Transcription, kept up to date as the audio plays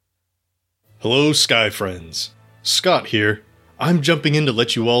Hello, Sky Friends. Scott here. I'm jumping in to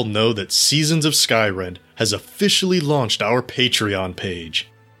let you all know that Seasons of Skyrend has officially launched our Patreon page.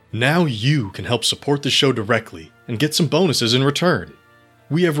 Now you can help support the show directly and get some bonuses in return.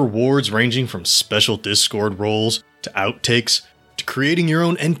 We have rewards ranging from special Discord roles to outtakes to creating your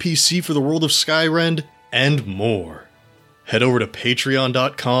own NPC for the world of Skyrend and more. Head over to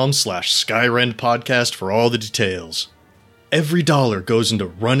patreon.com/Skyrend podcast for all the details. Every dollar goes into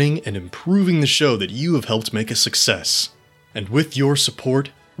running and improving the show that you have helped make a success. And with your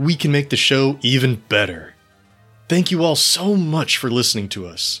support, we can make the show even better. Thank you all so much for listening to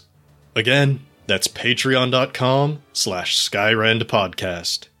us. Again, that's patreon.com/Skyrend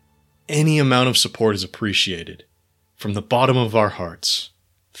podcast. Any amount of support is appreciated. From the bottom of our hearts,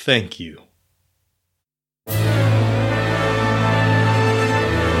 thank you.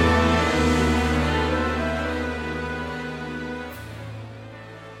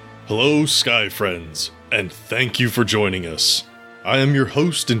 Hello, Sky Friends, and thank you for joining us. I am your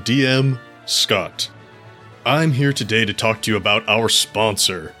host and DM, Scott. I'm here today to talk to you about our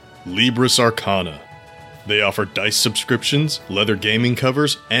sponsor, Libris Arcana. They offer dice subscriptions, leather gaming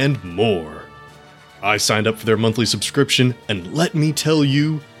covers, and more. I signed up for their monthly subscription, and let me tell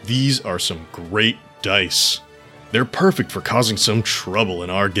you, these are some great dice. They're perfect for causing some trouble in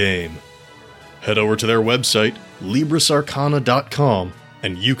our game. Head over to their website, librisarcana.com,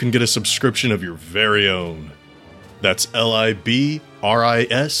 and you can get a subscription of your very own. That's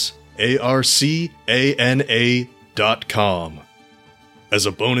librisarcana.com. As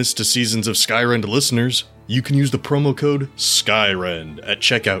a bonus to Seasons of Skyrend listeners, you can use the promo code SKYREND at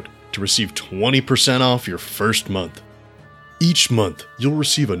checkout to receive 20% off your first month. Each month, you'll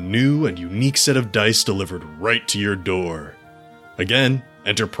receive a new and unique set of dice delivered right to your door. Again,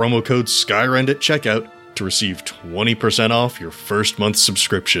 enter promo code SKYREND at checkout to receive 20% off your first month's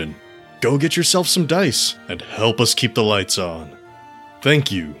subscription. Go get yourself some dice and help us keep the lights on.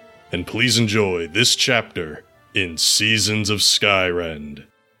 Thank you, and please enjoy this chapter in Seasons of Skyrend.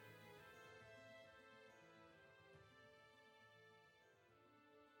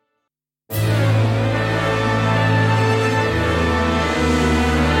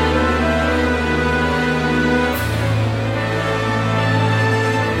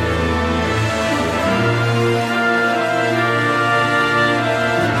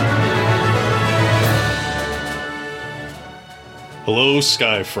 Hello,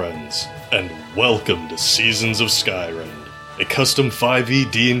 Sky Friends, and welcome to Seasons of Skyrend, a custom 5e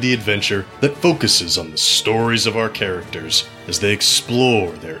D&D adventure that focuses on the stories of our characters as they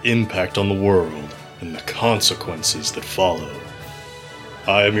explore their impact on the world and the consequences that follow.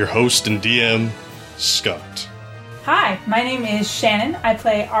 I am your host and DM, Scott. Hi, my name is Shannon. I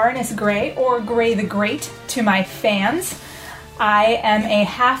play Arnis Grey, or Grey the Great, to my fans. I am a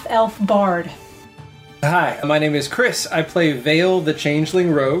half-elf bard. Hi, my name is Chris. I play Vale the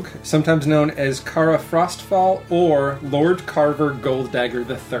Changeling Rogue, sometimes known as Kara Frostfall or Lord Carver Golddagger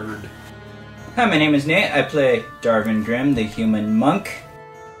III. Hi, my name is Nate. I play Darvin Grimm, the Human Monk.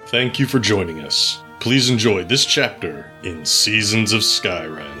 Thank you for joining us. Please enjoy this chapter in Seasons of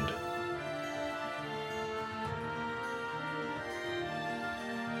Skyrend.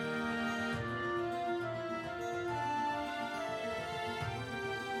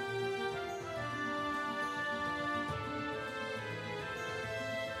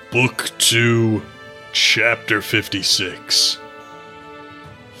 Book 2, Chapter 56.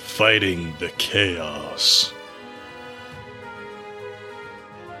 Fighting the Chaos.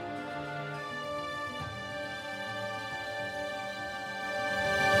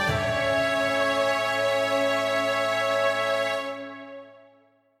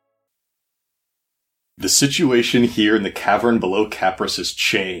 The situation here in the cavern below Capris has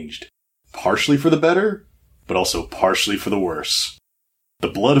changed. Partially for the better, but also partially for the worse. The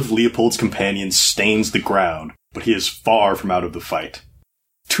blood of Leopold's companions stains the ground, but he is far from out of the fight.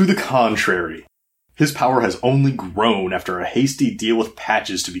 To the contrary, his power has only grown after a hasty deal with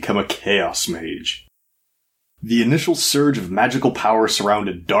Patches to become a Chaos Mage. The initial surge of magical power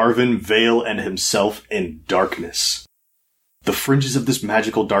surrounded Darvin, Vale, and himself in darkness. The fringes of this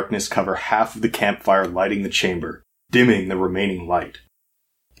magical darkness cover half of the campfire lighting the chamber, dimming the remaining light.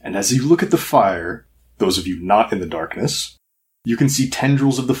 And as you look at the fire, those of you not in the darkness, you can see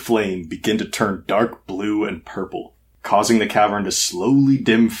tendrils of the flame begin to turn dark blue and purple, causing the cavern to slowly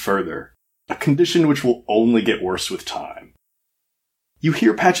dim further, a condition which will only get worse with time. You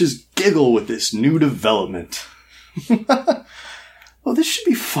hear Patches giggle with this new development. Well, this should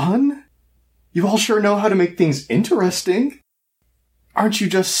be fun. You all sure know how to make things interesting. Aren't you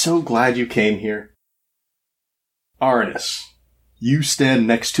just so glad you came here? Arnis, you stand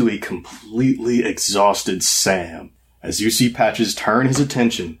next to a completely exhausted Sam as you see Patches turn his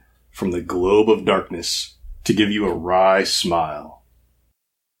attention from the globe of darkness to give you a wry smile.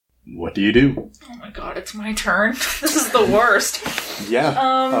 What do you do? Oh my god, it's my turn. This is the worst.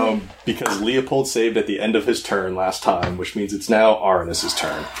 Yeah, because Leopold saved at the end of his turn last time, which means it's now Arnis'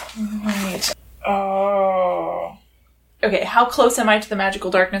 turn. Right. Oh. Okay, how close am I to the magical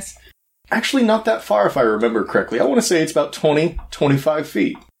darkness? Actually, not that far if I remember correctly. I want to say it's about 20, 25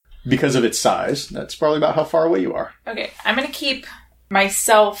 feet. Because of its size, that's probably about how far away you are. Okay, I'm going to keep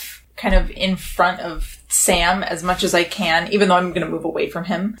myself kind of in front of Sam as much as I can, even though I'm going to move away from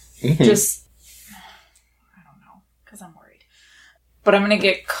him. Just, I don't know, because I'm worried. But I'm going to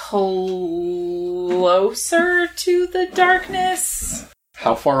get closer to the darkness.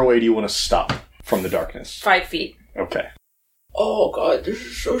 How far away do you want to stop from the darkness? 5 feet. Okay. Oh god, this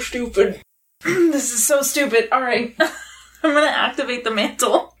is so stupid. This is so stupid. Alright. I'm going to activate the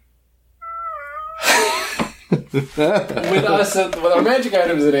mantle. With us, with our magic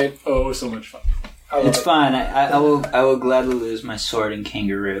items in it, so much fun. It's fine. I will gladly lose my sword and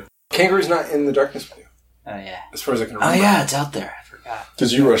kangaroo. Kangaroo's not in the darkness with you. Oh yeah. As far as I can remember. Oh yeah, it's out there. I forgot.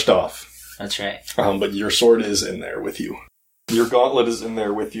 Because you rushed off. That's right. But your sword is in there with you. Your gauntlet is in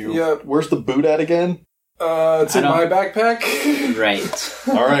there with you. Yeah. Where's the boot at again? It's in my backpack. Right.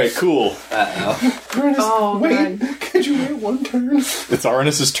 Alright, cool. Uh-oh. Oh, wait. God. Could you wait one turn? It's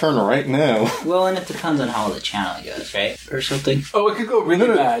Arnis' turn right now. Well, and it depends on how the channeling goes, right? Or something. Oh, it could go really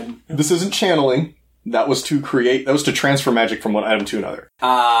bad. This isn't channeling. That was to transfer magic from one item to another.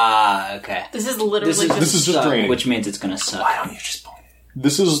 Ah, okay. This is literally This is just suck, draining. which means it's gonna suck. Why don't you just point it?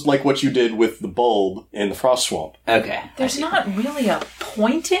 This is like what you did with the bulb in the Frost Swamp. Okay. There's not really a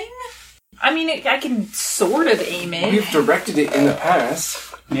pointing? I mean, I can sort of aim it. We've directed it in the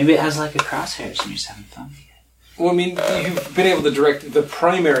past. Maybe it has like a crosshairs and you're just having fun. Well, I mean, you've been able to direct the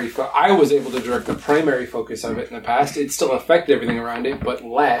primary... I was able to direct the primary focus of it in the past. It still affected everything around it, but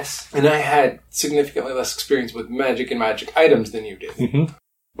less. And I had significantly less experience with magic and magic items than you did. Mm-hmm.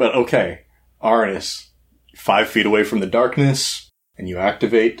 But okay, Arnis, 5 feet away from the darkness, and you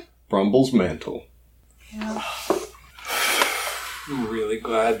activate Brumble's mantle. Yeah. I'm really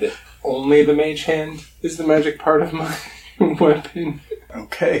glad that only the mage hand is the magic part of my weapon.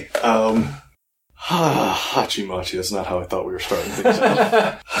 Okay, Hachimachi, that's not how I thought we were starting things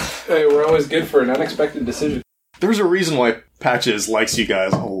out. Hey, we're always good for an unexpected decision. There's a reason why Patches likes you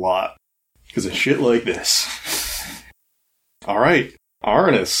guys a lot. Because of shit like this. Alright,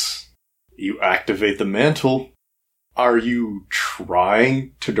 Arnis, you activate the mantle. Are you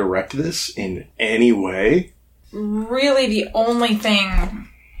trying to direct this in any way? Really, the only thing...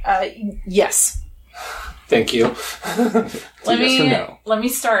 yes. Thank you. Let me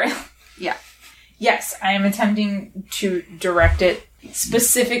start... Yeah. Yes, I am attempting to direct it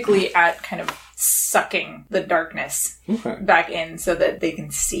specifically at kind of sucking the darkness back in so that they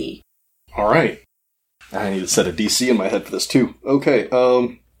can see. Alright. I need to set a DC in my head for this too. Okay,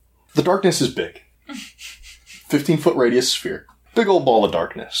 the darkness is big. 15-foot radius sphere. Big old ball of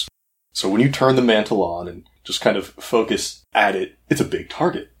darkness. So when you turn the mantle on and just kind of focus at it, it's a big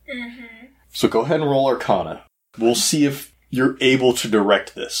target. Mm-hmm. So go ahead and roll Arcana. We'll see if you're able to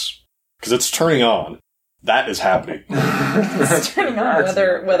direct this. Because it's turning on. That is happening. It's turning on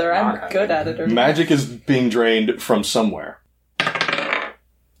whether I'm good at it or not. Magic is being drained from somewhere.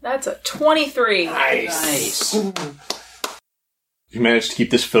 That's a 23. Nice. You managed to keep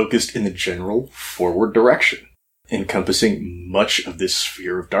this focused in the general forward direction, encompassing much of this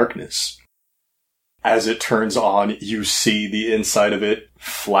sphere of darkness. As it turns on, you see the inside of it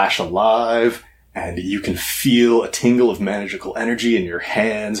flash alive, and you can feel a tingle of magical energy in your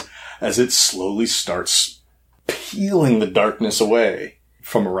hands as it slowly starts peeling the darkness away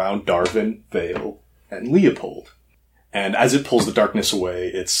from around Darvin, Vale, and Leopold. And as it pulls the darkness away,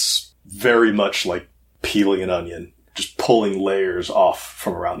 it's very much like peeling an onion, just pulling layers off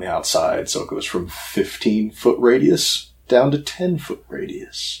from around the outside. So it goes from 15-foot radius down to 10-foot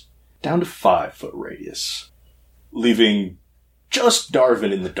radius, down to 5-foot radius, leaving just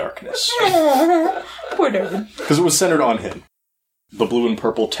Darvin in the darkness. Poor Darvin. Because it was centered on him. The blue and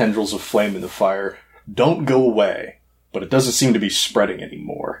purple tendrils of flame in the fire don't go away, but it doesn't seem to be spreading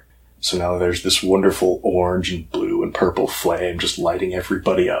anymore. So now there's this wonderful orange and blue and purple flame just lighting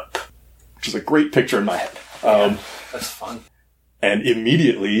everybody up. Which is a great picture in my head. That's fun. And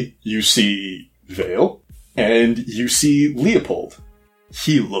immediately you see Vale, and you see Leopold.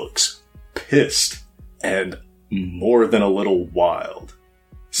 He looks pissed and more than a little wild.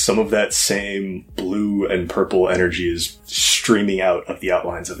 Some of that same blue and purple energy is streaming out of the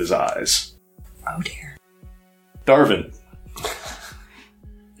outlines of his eyes. Oh dear. Darvin,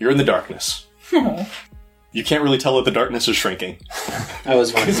 You're in the darkness. You can't really tell that the darkness is shrinking. I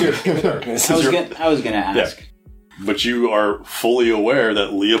was going to ask. Yeah. But you are fully aware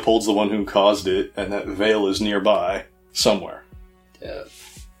that Leopold's the one who caused it, and that Vale is nearby, somewhere.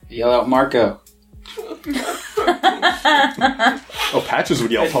 Yell out Marco. Oh, Patches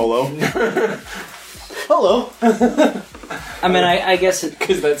would yell Polo. Hello. I mean, I guess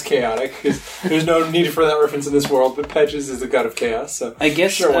because that's chaotic. Because there's no need for that reference in this world. But Patches is the god of chaos. So I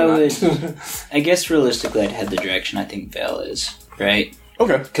guess sure, why not? I guess realistically, I'd head the direction I think Vale is. Right?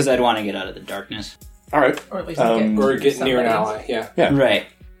 Okay. Because I'd want to get out of the darkness. All right. Or at least get near an ally. Yeah. Right.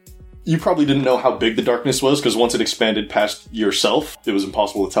 You probably didn't know how big the darkness was, because once it expanded past yourself, it was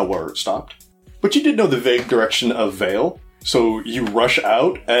impossible to tell where it stopped. But you did know the vague direction of Vale, so you rush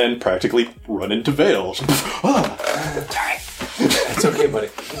out and practically run into Vale. Sorry. It's okay, buddy.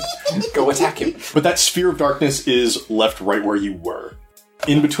 Go attack him. But that sphere of darkness is left right where you were.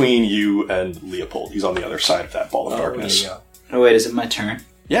 In between you and Leopold. He's on the other side of that ball of darkness. Oh, wait, is it my turn?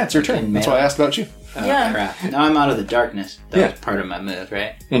 Yeah, it's your turn. That's why I asked about you. Oh, crap. Now I'm out of the darkness. That was part of my move,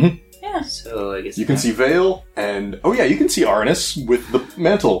 right? Mm-hmm. Yeah. So I guess you can see Vale, and you can see Arnis with the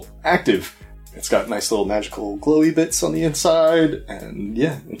mantle active. It's got nice little magical glowy bits on the inside, and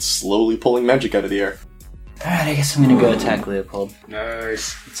it's slowly pulling magic out of the air. Alright, I guess I'm gonna go attack Leopold.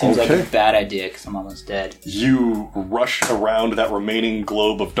 Nice. It seems like a bad idea because I'm almost dead. You rush around that remaining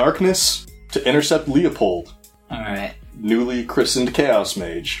globe of darkness to intercept Leopold. Alright. Newly christened Chaos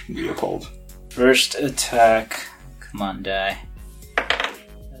Mage, Leopold. First attack. Come on, die.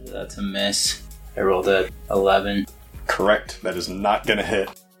 That's a miss. I rolled a 11. Correct. That is not gonna hit.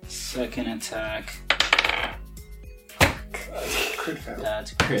 Second attack. Crit fail.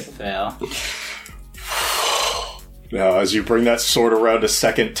 That's a crit fail. Now, as you bring that sword around a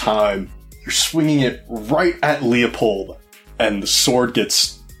second time, you're swinging it right at Leopold, and the sword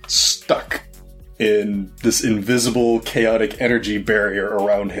gets stuck in this invisible, chaotic energy barrier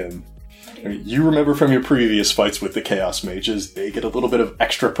around him. I mean, you remember from your previous fights with the Chaos Mages, they get a little bit of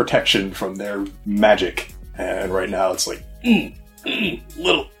extra protection from their magic. And right now it's like,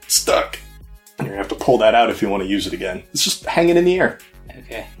 little stuck. And you're going to have to pull that out if you want to use it again. It's just hanging in the air.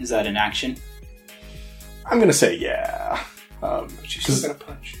 Okay, is that an action? I'm going to say yeah. But she's still going to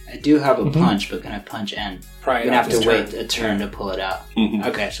punch. I do have a punch, but can I punch and... Probably I'm going to have to wait a turn to pull it out. Mm-hmm.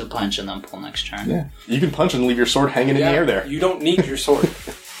 Okay, so punch and then pull next turn. Yeah. You can punch and leave your sword hanging in the air there. You don't need your sword.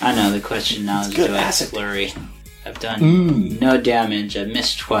 I know, the question now is do I flurry? I've done no damage, I've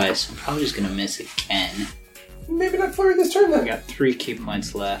missed twice. I'm probably just going to miss again. Maybe not flurry this turn then. I got 3 key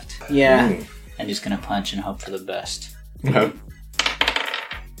points left. Yeah, I'm just going to punch and hope for the best. Okay.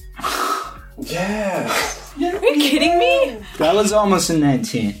 Yeah. Are you kidding me? That was almost a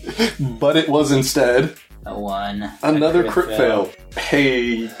 19. But it was instead A 1. another crit fail.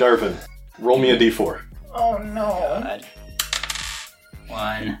 Hey, Darvin, roll me a d4. Oh no. God.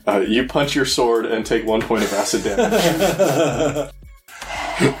 1. You punch your sword and take 1 point of acid damage.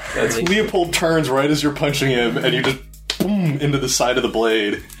 Leopold turns right as you're punching him, and you just boom into the side of the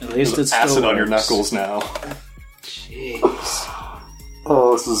blade. At least There's it's acid still on your works. knuckles now. Jeez.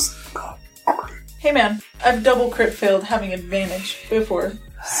 Oh, this is... Hey man, I've double crit failed having advantage before.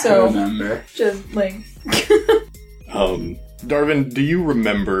 I So remember. just like Darvin, do you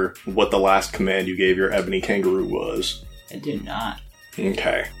remember what the last command you gave your ebony kangaroo was? I do not.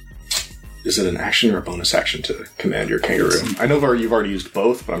 Okay. Is it an action or a bonus action to command your kangaroo? I know you've already used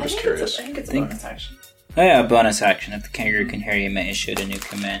both, but I'm just curious. I think it's a bonus action. Oh yeah, bonus action. If the kangaroo can hear you, may issue a new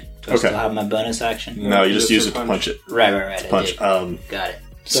command. Do I still have my bonus action? No, you just use it to punch it. Right. I Punch. did. Got it.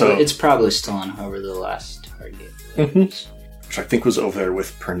 So So- it's probably still on whoever the last target was. Which I think was over there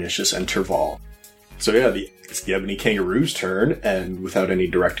with Pernicious and Terval. So yeah, it's the Ebony Kangaroo's turn, and without any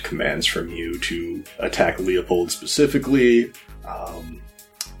direct commands from you to attack Leopold specifically,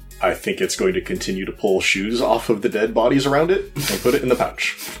 I think it's going to continue to pull shoes off of the dead bodies around it and put it in the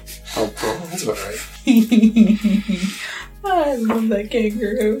pouch. Helpful. That's about right. I love that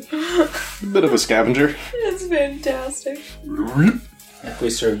kangaroo. Bit of a scavenger. It's fantastic. If we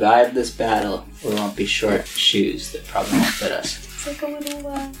survive this battle, we won't be short shoes that probably won't fit us. It's like a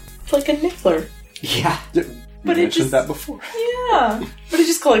little, it's like a niffler. Yeah. But But you it mentioned just- that before. Yeah, but it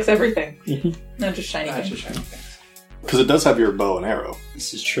just collects everything, not just shiny That's things. just shiny things. Because it does have your bow and arrow.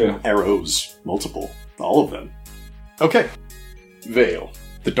 This is true. Arrows. Multiple. All of them. Okay. Vale.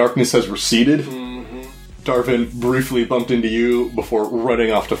 The darkness has receded. Mm-hmm. Darvin briefly bumped into you before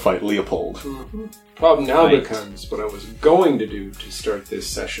running off to fight Leopold. Mm-hmm. Problem now Right. becomes what I was going to do to start this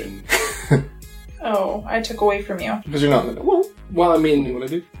session. Oh, I took away from you. Because you're not... Well, Well, I mean, you want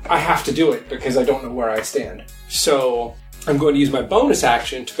to do? I have to do it because I don't know where I stand. So I'm going to use my bonus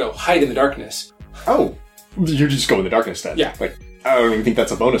action to go hide in the darkness. Oh, you're just going in the darkness then? Yeah. Like, I don't even think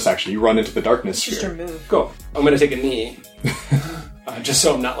that's a bonus action. You run into the darkness It's just your move. Go. I'm going to take a knee. Just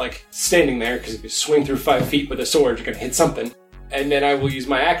so I'm not, like, standing there, because if you swing through 5 feet with a sword, you're going to hit something. And then I will use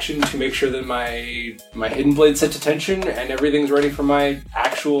my action to make sure that my Hidden Blade sets attention and everything's ready for my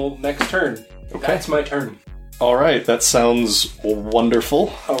actual next turn. Okay. That's my turn. All right, that sounds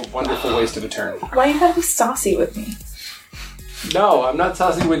wonderful. A wonderful waste of a turn. Why you gotta be saucy with me? No, I'm not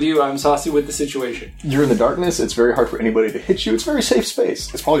saucy with you. I'm saucy with the situation. You're in the darkness. It's very hard for anybody to hit you. It's a very safe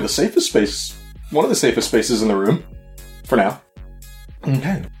space. It's probably the safest space. One of the safest spaces in the room. For now.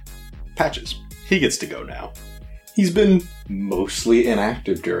 Okay. Patches. He gets to go now. He's been mostly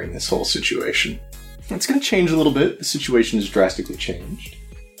inactive during this whole situation. It's going to change a little bit. The situation has drastically changed.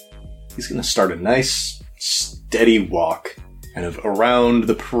 He's going to start a nice, steady walk kind of around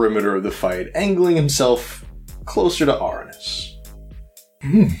the perimeter of the fight, angling himself closer to Arnis.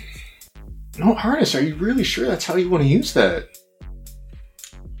 No, Arnis, are you really sure that's how you want to use that?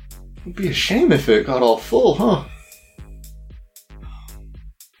 It'd be a shame if it got all full, huh?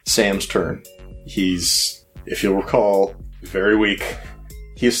 Sam's turn. He's, if you'll recall, very weak.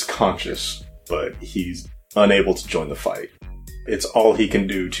 He's conscious, but he's unable to join the fight. It's all he can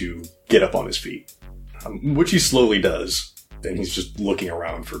do to get up on his feet, which he slowly does. And he's just looking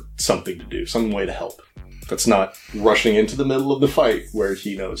around for something to do, some way to help. That's not rushing into the middle of the fight, where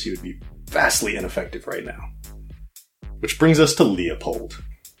he knows he would be vastly ineffective right now. Which brings us to Leopold.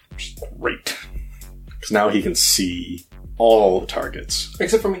 Which is great. Because now he can see all the targets.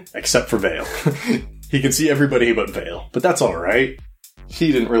 Except for me. Except for Vale. He can see everybody but Vale. But that's alright.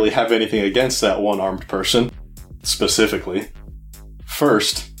 He didn't really have anything against that one-armed person. Specifically.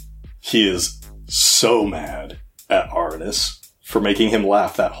 First, he is so mad at Arnis for making him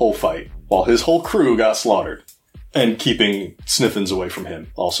laugh that whole fight, while his whole crew got slaughtered. And keeping Sniffins away from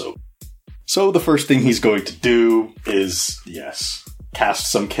him, also. So the first thing he's going to do is, yes,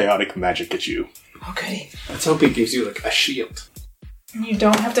 cast some chaotic magic at you. Oh, goody. Let's hope he gives you, like, a shield. You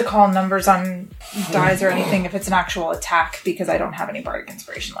don't have to call numbers on dies or anything if it's an actual attack, because I don't have any bardic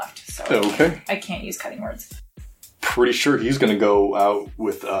inspiration left. So okay. I can't use cutting words. Pretty sure he's going to go out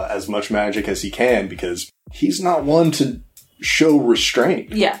with as much magic as he can, because he's not one to show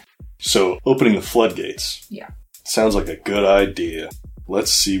restraint. Yeah. So opening the floodgates. Yeah. Sounds like a good idea.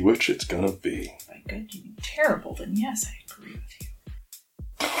 Let's see which it's going to be. By good, you mean terrible, then yes, I agree with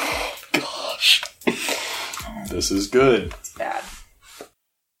you. Gosh. This is good. It's bad.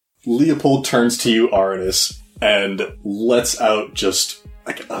 Leopold turns to you, Arnis, and lets out just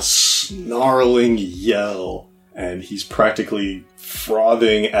like a snarling yell. And he's practically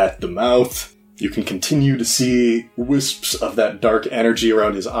frothing at the mouth. You can continue to see wisps of that dark energy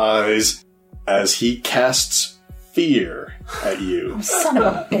around his eyes as he casts fear at you. Oh, son of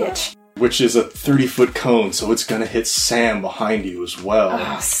a bitch. Which is a 30-foot cone, so it's gonna hit Sam behind you as well.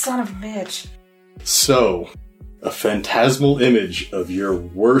 Oh, son of a bitch. So, a phantasmal image of your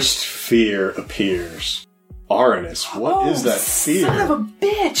worst fear appears. Arnis, what is that fear? Son of a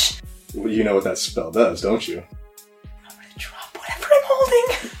bitch! Well, you know what that spell does, don't you? I'm gonna drop whatever I'm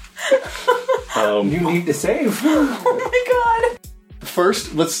holding. You need to save. Oh my god.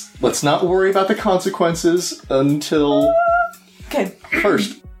 First, let's not worry about the consequences until... Okay.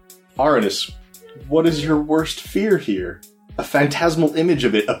 First, Arnis, what is your worst fear here? A phantasmal image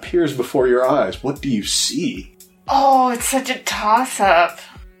of it appears before your eyes. What do you see? Oh, it's such a toss-up.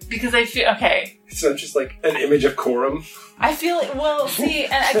 Because I feel... Okay. So just like an image of Corum. I feel like, well, see,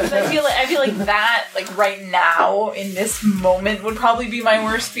 and I feel like that, like right now in this moment, would probably be my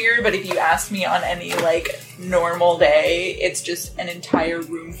worst fear. But if you asked me on any like normal day, it's just an entire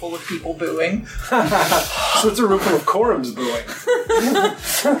room full of people booing. So it's a room full of Corums booing.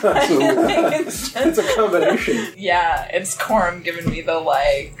 It's a combination. Yeah, it's Corum giving me the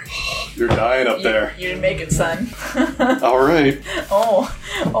like. You're dying up there. You didn't make it, son. All right.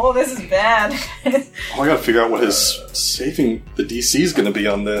 Oh, this is bad. I gotta figure out what his saving the DC is gonna be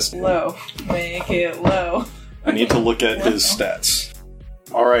on this. Low. Make it low. I need to look at his stats.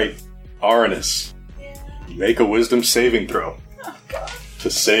 Alright, Arnis. Make a wisdom saving throw. Oh, God.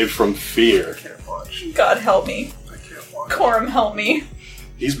 To save from fear. God help me. Corum help me.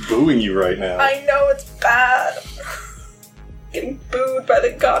 He's booing you right now. I know it's bad. Getting booed by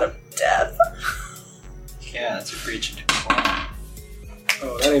the god of death. Yeah, that's a breach into Corum.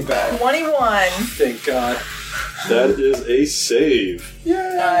 Oh, that ain't bad. 21. Thank God. That is a save. Yay!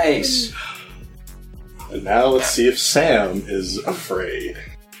 Nice. And now let's see if Sam is afraid.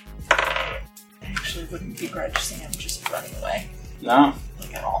 I actually wouldn't begrudge Sam just running away. No.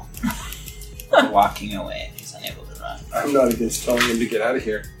 Like at all. Or walking away if he's unable to run. I'm not against telling him to get out of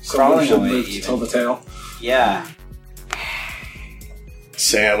here. Crawling Someone away, should live to tell the tale. Yeah.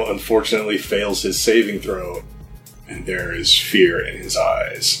 Sam unfortunately fails his saving throw, and there is fear in his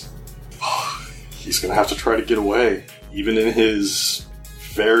eyes. He's going to have to try to get away. Even in his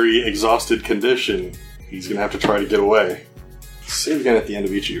very exhausted condition, he's going to have to try to get away. Save again at the end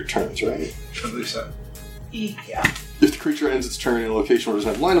of each of your turns, right? I believe so. Yeah. If the creature ends its turn in a location where it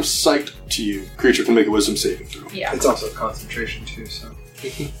doesn't have line of sight to you, the creature can make a wisdom saving throw. Yeah. It's also concentration, too, so...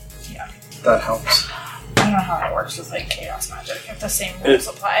 Yeah. That helps. I don't know how that works with, like, chaos magic, if the same rules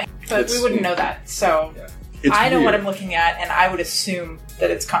apply. But we wouldn't know that, so... Yeah. I know what I'm looking at, and I would assume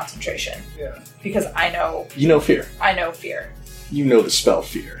that it's concentration. Yeah. Because I know... You know fear. I know fear. You know the spell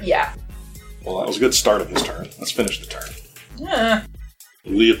fear. Yeah. Well, that was a good start of his turn. Let's finish the turn. Yeah.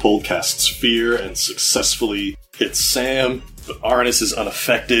 Leopold casts fear and successfully hits Sam, but Arnis is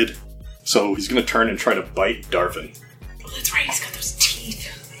unaffected, so he's going to turn and try to bite Darvin. Oh, that's right, he's got those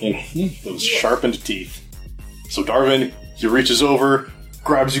teeth. Those sharpened teeth. So Darvin, he reaches over,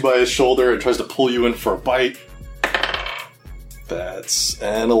 grabs you by his shoulder, and tries to pull you in for a bite. That's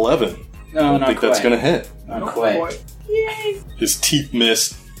an 11. No, I don't not think quite. that's going to hit. Not quite. Yay! His teeth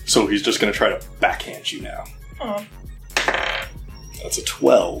missed, so he's just going to try to backhand you now. Oh. That's a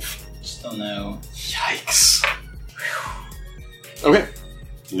 12. Still no. Yikes. Okay.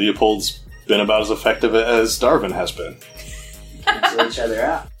 Leopold's been about as effective as Darvin has been. Cancel each other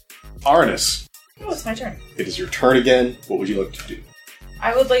out. Arnis, Oh, it's my turn. it is your turn again. What would you like to do?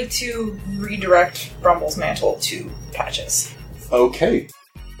 I would like to redirect Brumble's mantle to Patches. Okay.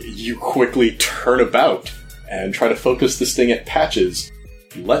 You quickly turn about and try to focus this thing at Patches.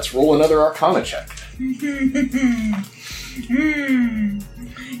 Let's roll another Arcana check.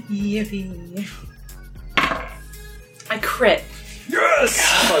 Yippee. I crit.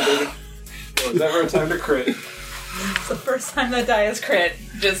 Yes! Come on, David. Well, never a time to crit. It's the first time that die is crit,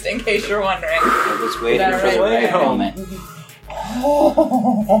 just in case you're wondering. I was waiting That for the right? right moment.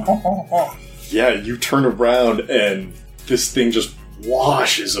 Yeah, you turn around and this thing just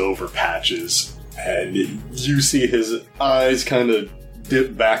washes over Patches. And you see his eyes kind of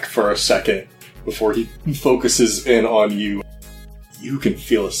dip back for a second before he focuses in on you. You can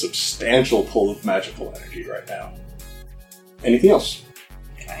feel a substantial pull of magical energy right now. Anything else?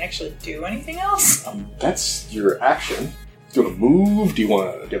 Can I actually do anything else? That's your action. Do you want to move? Do you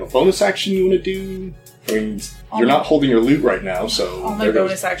have a bonus action you want to do? I mean, you're not holding your loot right now, so... All my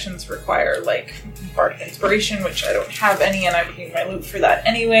bonus actions require, like, Bardic Inspiration, which I don't have any, and I would need my loot for that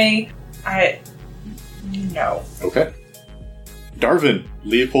anyway. No. Okay. Darvin,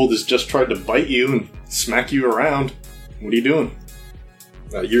 Leopold has just tried to bite you and smack you around. What are you doing?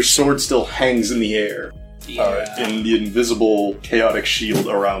 Your sword still hangs in the air, in the invisible, chaotic shield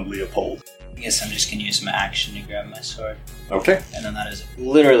around Leopold. I guess I'm just going to use my action to grab my sword. Okay. And then that is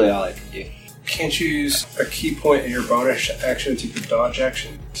literally all I can do. Can't you use a key point in your bonus action to the dodge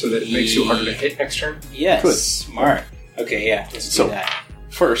action so that it makes you harder to hit next turn? Yes, Good. Smart. Okay, yeah, let's do that.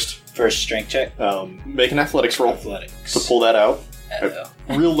 First strength check. Make an athletics roll Athletics. to pull that out. Uh-oh.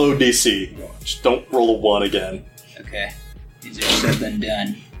 Real low DC. Just don't roll a 1 again. Okay. These are said and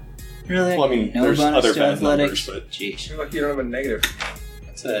done. Really? Well, I mean, no there's bonus other to bad athletics? numbers, but... Jeez. You're lucky you don't have a negative.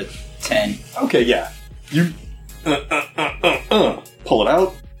 That's a 10. Okay, yeah. You pull it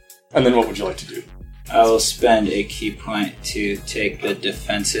out, and then what would you like to do? I will spend a key point to take the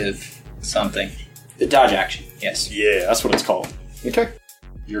defensive something. The dodge action, yes. Yeah, that's what it's called. Okay.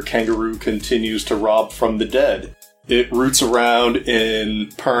 Your kangaroo continues to rob from the dead. It roots around in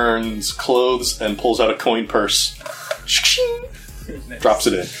Pern's clothes and pulls out a coin purse. Drops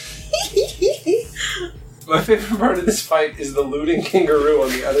it in. My favorite part of this fight is the looting kangaroo on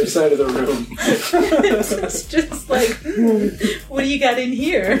the other side of the room. It's just like, what do you got in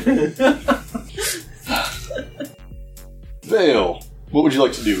here? Vale, what would you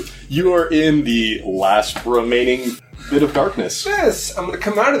like to do? You are in the last remaining bit of darkness. Yes, I'm going to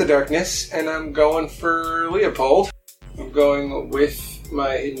come out of the darkness, and I'm going for Leopold. I'm going with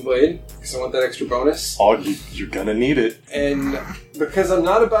my Hidden Blade, because I want that extra bonus. Oh, you're gonna need it. And because I'm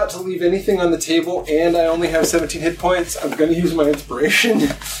not about to leave anything on the table, and I only have 17 hit points, I'm going to use my inspiration.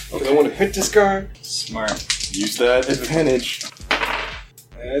 Because I want to hit discard. Smart. Use that advantage.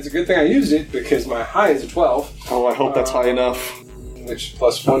 And it's a good thing I used it, because my high is a 12. Oh, I hope that's high enough. Which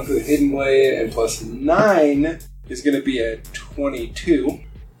plus 1 for the Hidden Blade, and plus 9 is going to be a 22.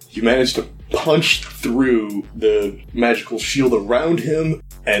 You managed to punch through the magical shield around him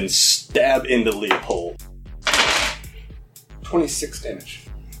and stab into Leopold. 26 damage.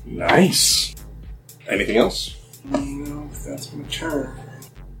 Nice. Anything else? No, that's my turn.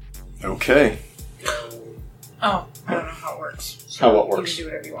 Okay. Oh, I don't know how it works. So how it works? You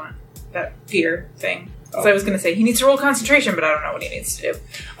can do whatever you want. That fear thing. So I was going to say, he needs to roll concentration, but I don't know what he needs to do.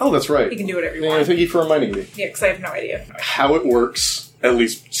 Oh, that's right. He can do whatever you want. Thank you for reminding me. Yeah, because I have no idea. How it works, at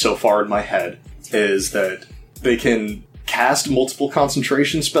least so far in my head, is that they can cast multiple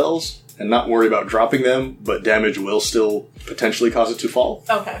concentration spells and not worry about dropping them, but damage will still potentially cause it to fall.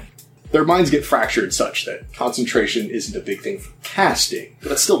 Okay. Their minds get fractured such that concentration isn't a big thing for casting,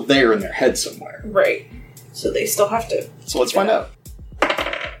 but it's still there in their head somewhere. Right. So they still have to. So let's find out.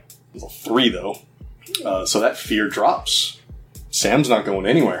 It's a 3, though. So that fear drops. Sam's not going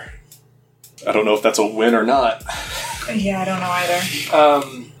anywhere. I don't know if that's a win or not. Yeah, I don't know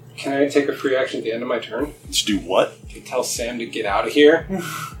either. Can I take a free action at the end of my turn? To do what? To tell Sam to get out of here.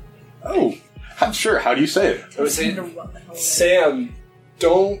 Oh, sure. How do you say it? I would say, Sam,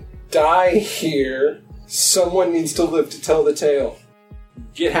 don't die here. Someone needs to live to tell the tale.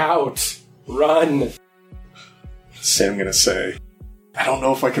 Get out. Run. Sam gonna say, I don't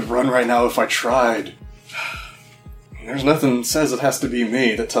know if I could run right now if I tried. There's nothing that says it has to be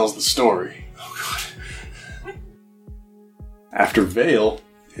me that tells the story. Oh, God. After Vale,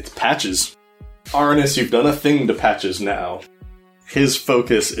 it's Patches. Arnis, you've done a thing to Patches now. His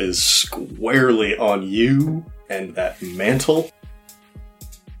focus is squarely on you and that mantle.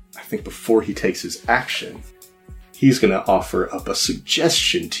 I think before he takes his action, he's going to offer up a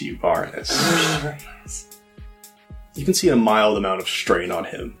suggestion to you, Arnis. You can see a mild amount of strain on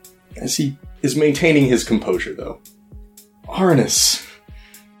him, as he is maintaining his composure, though. Arnis,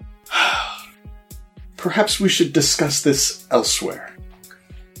 perhaps we should discuss this elsewhere.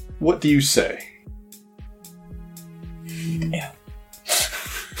 What do you say? Yeah.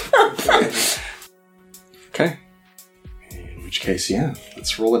 Okay. In which case, yeah,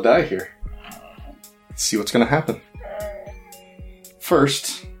 let's roll a die here. Let's see what's going to happen.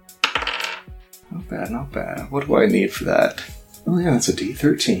 First, not bad, not bad. What do I need for that? Oh yeah, that's a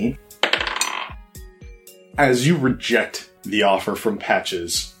D13. As you reject the offer from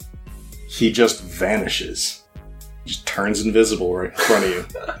Patches, he just vanishes. Just turns invisible right in front of you.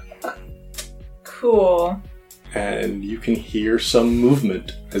 Cool. And you can hear some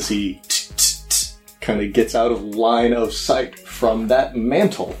movement as he kind of gets out of line of sight from that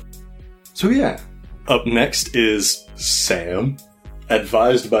mantle. So yeah. Up next is Sam,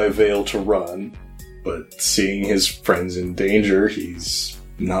 advised by Vale to run, but seeing his friends in danger, he's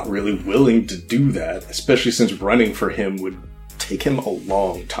not really willing to do that, especially since running for him would take him a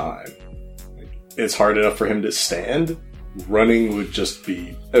long time. It's hard enough for him to stand. Running would just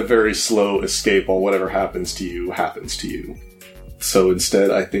be a very slow escape while whatever happens to you, happens to you. So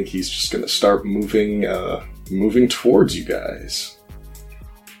instead, I think he's just going to start moving towards you guys.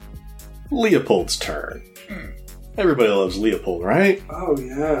 Leopold's turn. Everybody loves Leopold, right? Oh,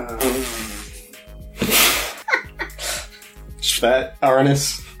 yeah. That,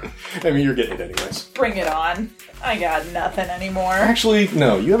 Arnis? I mean, you're getting it anyways. Bring it on. I got nothing anymore. Actually,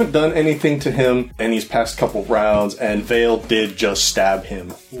 no. You haven't done anything to him in these past couple rounds, and Vale did just stab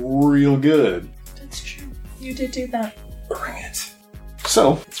him real good. That's true. You did do that. Bring it.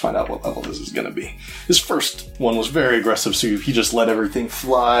 So, let's find out what level this is going to be. His first one was very aggressive, so he just let everything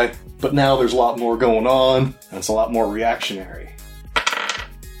fly. But now there's a lot more going on, and it's a lot more reactionary.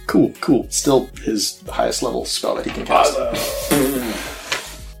 Cool. Still his highest level spell that he can cast.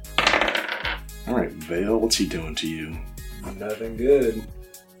 Alright, Vale, what's he doing to you? Nothing good.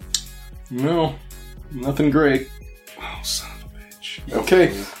 No, nothing great. Oh, son of a bitch.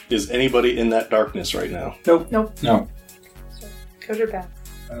 Okay, is anybody in that darkness right now? Nope. No. Good or bad?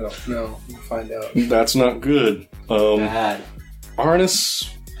 I don't know. We'll find out. That's not good. Bad. Arnis,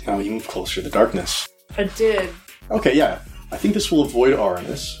 now you move closer to the darkness. I did. Okay, yeah. I think this will avoid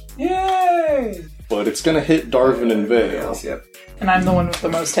Arnis, Yay! but it's gonna hit Darvin and Vale. Yep. And I'm the one with the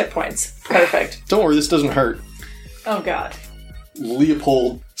most hit points. Perfect. Don't worry, this doesn't hurt. Oh, God.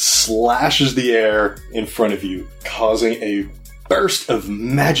 Leopold slashes the air in front of you, causing a burst of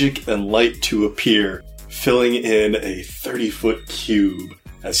magic and light to appear, filling in a 30-foot cube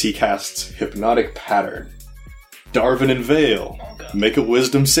as he casts Hypnotic Pattern. Darvin and Vale, make a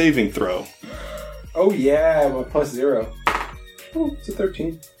wisdom saving throw. Oh yeah, I'm a +0. Oh, it's a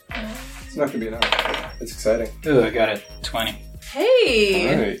 13. It's not gonna be enough. It's exciting. Ooh, I got a 20.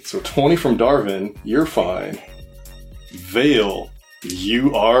 Hey! Alright, so 20 from Darvin, you're fine. Vale,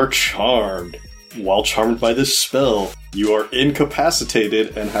 you are charmed. While charmed by this spell, you are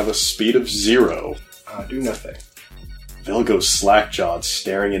incapacitated and have a speed of 0. Do nothing. Vale goes slack-jawed,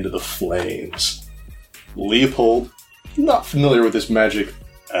 staring into the flames. Leopold, not familiar with this magic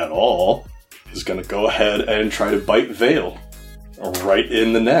at all, is going to go ahead and try to bite Vale. Right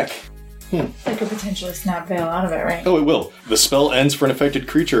in the neck. That could potentially snap Veil out of it, right? Oh, it will. The spell ends for an affected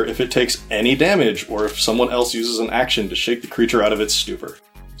creature if it takes any damage or if someone else uses an action to shake the creature out of its stupor.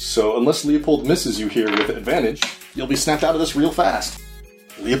 So unless Leopold misses you here with advantage, you'll be snapped out of this real fast.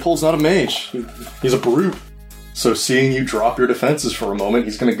 Leopold's not a mage. He's a brute. So seeing you drop your defenses for a moment,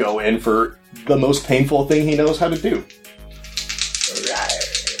 he's going to go in for the most painful thing he knows how to do.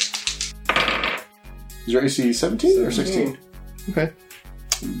 Is your AC 17 or 16? Okay.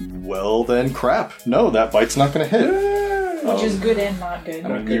 Well then, crap. No, that bite's not going to hit. Which is good and not good.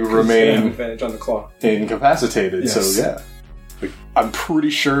 You remain advantage on the claw. Incapacitated, yes. So yeah. Like, I'm pretty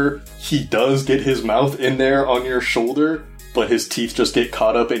sure he does get his mouth in there on your shoulder, but his teeth just get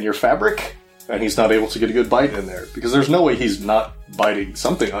caught up in your fabric, and he's not able to get a good bite in there. Because there's no way he's not biting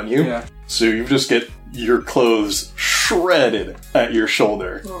something on you. Yeah. So you just get your clothes shredded at your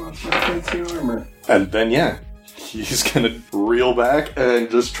shoulder. Oh, that's my fancy armor. And then, yeah, he's gonna reel back and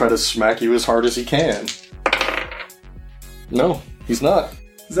just try to smack you as hard as he can. No, he's not.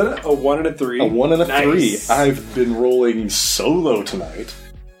 Is that a 1 and a 3? A 1 and a nice. 3. I've been rolling so low tonight.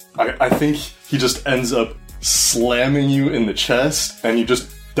 I think he just ends up slamming you in the chest, and you just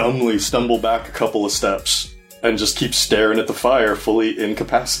dumbly stumble back a couple of steps and just keep staring at the fire, fully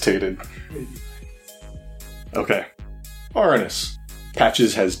incapacitated. Okay. Arnis.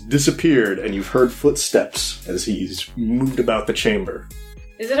 Patches has disappeared, and you've heard footsteps as he's moved about the chamber.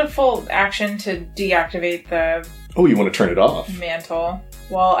 Is it a full action to deactivate the... Oh, you want to turn it off? Mantle.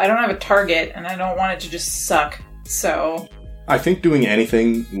 Well, I don't have a target, and I don't want it to just suck, so... I think doing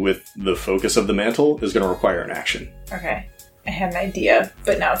anything with the focus of the mantle is going to require an action. Okay. I had an idea,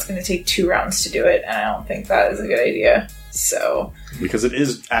 but now it's going to take 2 rounds to do it, and I don't think that is a good idea. So... Because it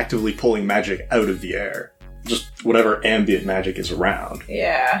is actively pulling magic out of the air. Just whatever ambient magic is around.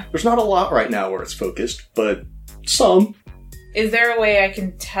 Yeah. There's not a lot right now where it's focused, but some. Is there a way I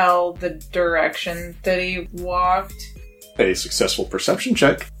can tell the direction that he walked? A successful perception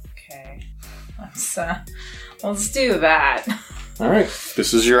check. Okay. Let's do that. Alright,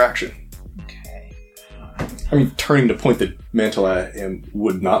 this is your action. Okay. I mean, turning to point the mantle at him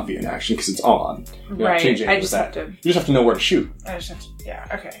would not be an action because it's on. You're right, not changing I it just with have that. to... You just have to know where to shoot. I just have to... Yeah,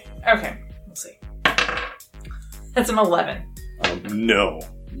 okay. Okay, we'll see. That's an 11. No.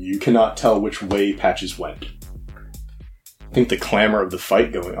 You cannot tell which way Patches went. I think the clamor of the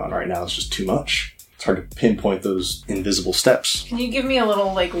fight going on right now is just too much. It's hard to pinpoint those invisible steps. Can you give me a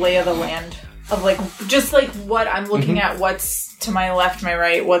little, lay of the land? Of, just, what I'm looking at, what's to my left, my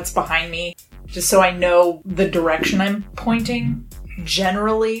right, what's behind me? Just so I know the direction I'm pointing,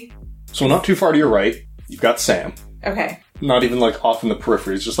 generally. So not too far to your right, you've got Sam. Okay. Not even, off in the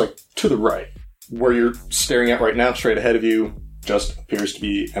periphery. It's just, to the right. Where you're staring at right now, straight ahead of you, just appears to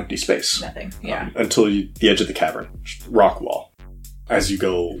be empty space. Nothing, yeah. Until the edge of the cavern. Rock wall. As you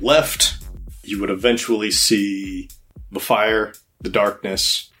go left, you would eventually see the fire, the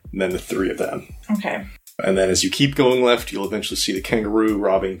darkness, and then the 3 of them. Okay. And then as you keep going left, you'll eventually see the kangaroo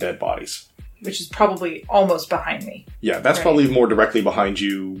robbing dead bodies. Which is probably almost behind me. Yeah, that's probably more directly behind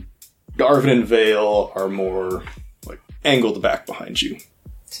you. Darvin and Vale are more, angled back behind you.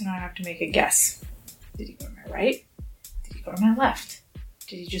 So now I have to make a guess. Did he go to my right? Did he go to my left?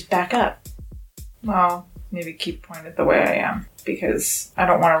 Did he just back up? Well, maybe keep pointed the way I am, because I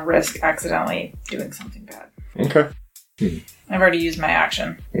don't want to risk accidentally doing something bad. Okay. I've already used my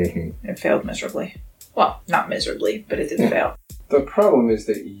action. Mm-hmm. It failed miserably. Well, not miserably, but it did fail. The problem is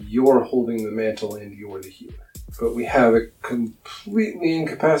that you're holding the mantle and you're the healer. But we have a completely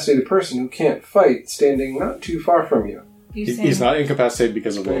incapacitated person who can't fight standing not too far from you. He's not incapacitated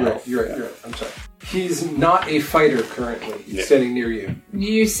because of the health. You're right. I'm sorry. He's not a fighter currently, standing near you.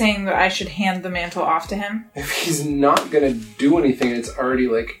 You saying that I should hand the mantle off to him? If he's not going to do anything and it's already,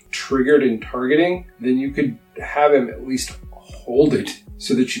 triggered and targeting, then you could have him at least hold it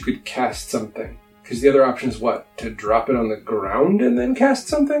so that you could cast something. Because the other option is what? To drop it on the ground and then cast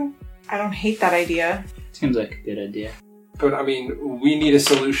something? I don't hate that idea. Seems like a good idea. But, we need a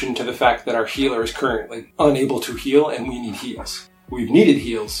solution to the fact that our healer is currently unable to heal, and we need heals. We've needed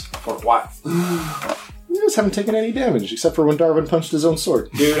heals for a while. You just haven't taken any damage, except for when Darvin punched his own sword.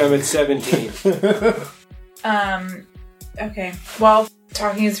 Dude, I'm at 17. Okay. Well,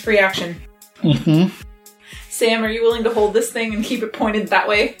 talking is free action. Mm-hmm. Sam, are you willing to hold this thing and keep it pointed that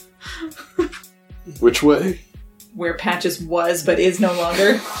way? Which way? Where Patches was, but is no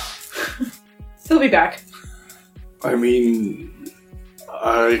longer. He'll be back. I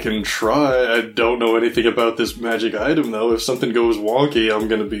can try. I don't know anything about this magic item, though. If something goes wonky, I'm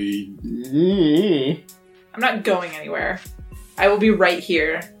gonna be... I'm not going anywhere. I will be right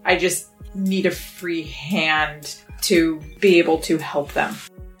here. I just need a free hand to be able to help them.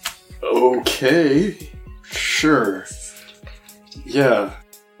 Okay. Sure. Yeah.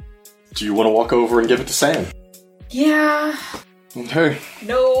 Do you want to walk over and give it to Sam? Yeah. Okay.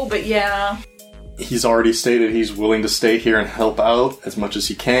 No, but yeah. He's already stated he's willing to stay here and help out as much as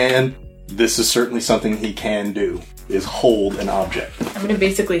he can. This is certainly something he can do, is hold an object. I'm going to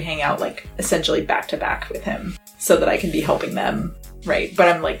basically hang out, like, essentially back to back with him so that I can be helping them, right? But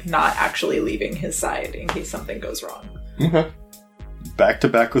I'm, like, not actually leaving his side in case something goes wrong. Okay. Back to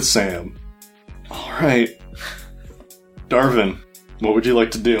back with Sam. Alright. Darvin, what would you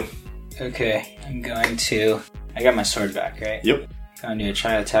like to do? Okay, I'm going to... I got my sword back, right? Yep. I'm going to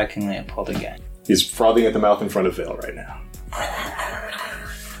try attacking Leopold again. He's frothing at the mouth in front of Vale right now.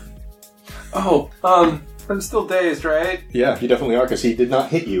 I'm still dazed, right? Yeah, you definitely are, because he did not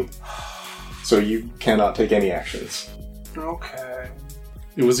hit you. So you cannot take any actions. Okay.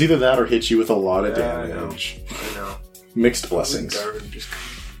 It was either that or hit you with a lot of damage. I know. Mixed blessings.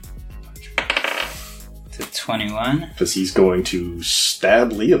 To 21. Because he's going to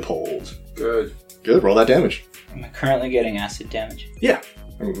stab Leopold. Good. Good, roll that damage. Am I currently getting acid damage? Yeah.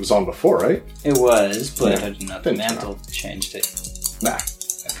 I mean, it was on before, right? It was, but Yeah. I didn't know the mantle changed it. Nah.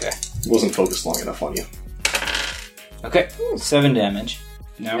 Okay. It wasn't focused long enough on you. Okay, 7 damage.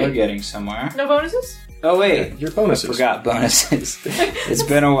 Now we're getting somewhere. No bonuses? Oh, wait. Your bonuses. I forgot bonuses. It's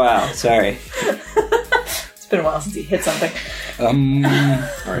been a while. Sorry. It's been a while since he hit something.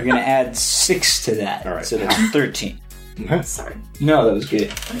 We're going to add 6 to that. All right. So that's 13. Sorry. No, that was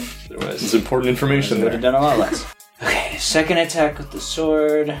good. There was. It's important information I would there. have done a lot less. Okay, second attack with the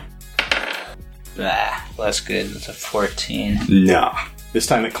sword. Less good. That's a 14. Nah. This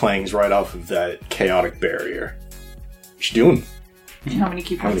time it clangs right off of that chaotic barrier. What you doing? How many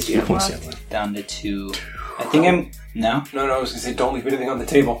key How many points do key you have points do you left? have left? Down to 2. I think I'm... No? No, I was going to say don't leave anything on the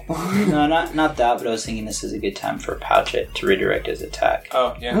table. No, not that, but I was thinking this is a good time for Pouchet to redirect his attack.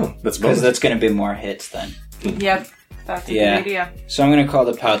 Oh, yeah. Oh, that's Because bonus. that's going to be more hits then. Yep. That's a Yeah. good idea. So I'm going to call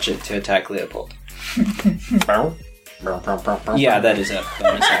the Pouchet to attack Leopold. Yeah, that is a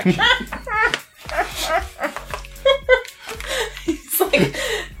bonus action. He's like,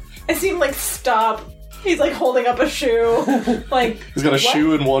 I see him like stop. He's like holding up a shoe. Like He's got a what?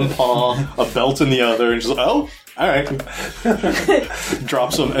 shoe in one paw, a belt in the other, and just like, oh, alright.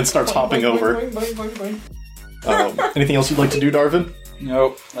 Drops him and starts hopping over. Anything else you'd like to do, Darvin?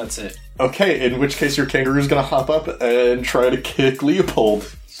 Nope, that's it. Okay, in which case your kangaroo's gonna hop up and try to kick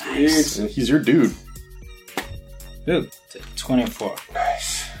Leopold. Nice. And he's your dude. Ooh, 24.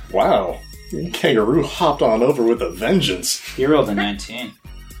 Wow. Your kangaroo hopped on over with a vengeance. He rolled a 19.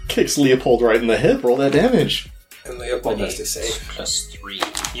 Kicks Leopold right in the hip. Roll that damage. And Leopold has to save. Plus 3.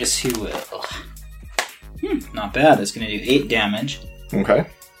 Yes, he will. Not bad. It's going to do 8 damage. Okay.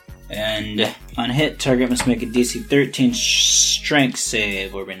 And on hit, target must make a DC 13 strength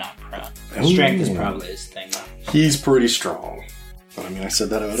save or be knocked prone. Ooh. Strength is probably his thing, though. He's pretty strong. But I mean, I said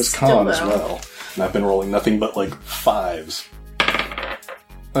that about his Still, con as though. well. And I've been rolling nothing but like 5s.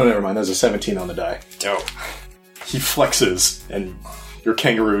 Oh, never mind. There's a 17 on the die. Dope. He flexes, and your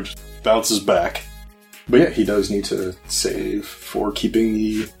kangaroo just bounces back. But yeah, he does need to save for keeping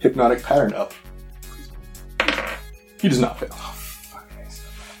the hypnotic pattern up. He does not fail.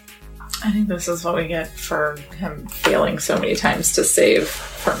 I think this is what we get for him failing so many times to save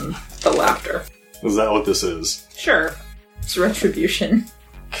from the laughter. Is that what this is? Sure. It's retribution.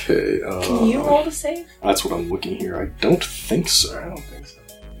 Okay, Can you roll to save? That's what I'm looking here. I don't think so. I don't think so.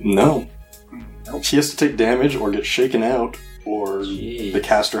 No. He has to take damage or get shaken out, or Jeez. the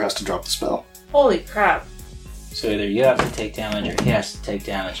caster has to drop the spell. Holy crap. So either you have to take damage or he has to take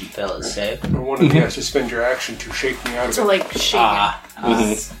damage and fail his save. Or one of you has to spend your action to shake me out of So it. like shaking.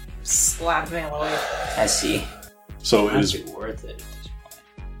 Mhm. Slapping away. I see. So it Might is. be worth it at this point.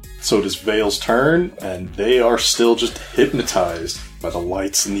 So it is Vale's turn, and they are still just hypnotized by the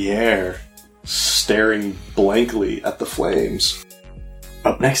lights in the air, staring blankly at the flames.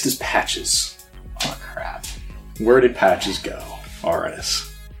 Up next is Patches. Oh, crap. Where did Patches go?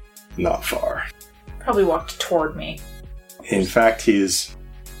 RS. Not far. Probably walked toward me. In fact, he is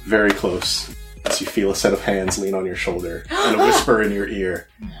very close, as you feel a set of hands lean on your shoulder and a whisper in your ear.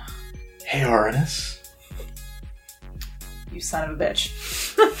 Hey, Arnis. You son of a bitch.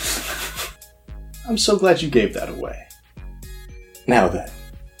 I'm so glad you gave that away. Now then,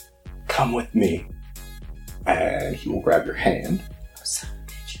 come with me. And he will grab your hand Oh, son of a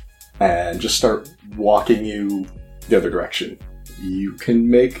bitch. and just start walking you the other direction. You can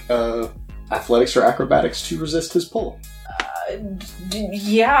make athletics or acrobatics to resist his pull.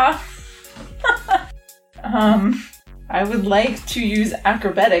 Yeah. I would like to use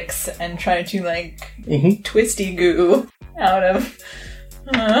acrobatics and try to like twisty goo out of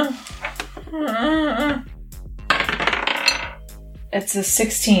It's a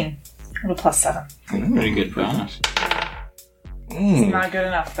 16 with a +7. Pretty good bonus. It's not good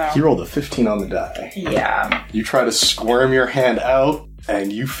enough, though. You rolled a 15 on the die. Yeah. You try to squirm your hand out,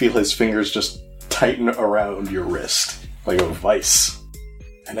 and you feel his fingers just tighten around your wrist, like a vice.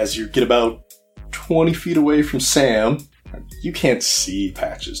 And as you get about 20 feet away from Sam, you can't see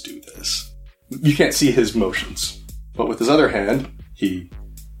Patches do this. You can't see his motions. But with his other hand, he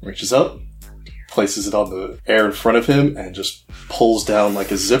reaches up, places it on the air in front of him, and just pulls down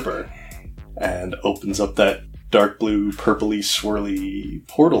like a zipper, and opens up that dark blue, purpley, swirly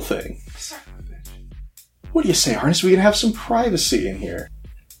portal thing. What do you say, Harness? We can have some privacy in here.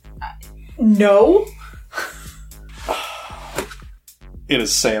 No. It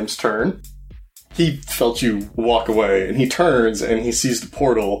is Sam's turn. He felt you walk away, and he turns, and he sees the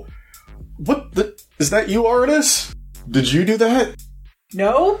portal. What the... Is that you, Artis? Did you do that?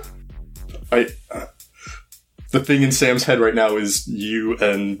 No. The thing in Sam's head right now is you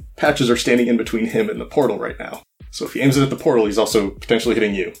and Patches are standing in between him and the portal right now. So if he aims it at the portal, he's also potentially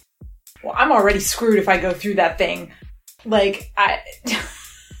hitting you. Well, I'm already screwed if I go through that thing. Like,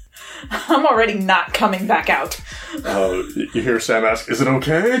 I'm already not coming back out. You hear Sam ask, "Is it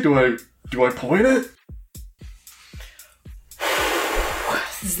okay? Do I point it?"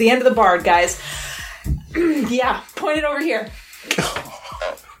 This is the end of the bard, guys. Yeah, point it over here.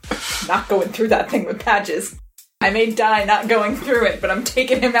 Not going through that thing with Patches. I may die not going through it, but I'm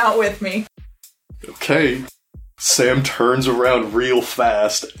taking him out with me. Okay. Sam turns around real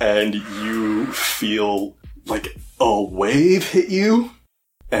fast, and you feel like a wave hit you,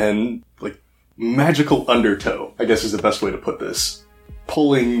 and like magical undertow, I guess is the best way to put this,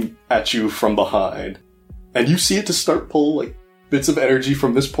 pulling at you from behind. And you see it to start pull like bits of energy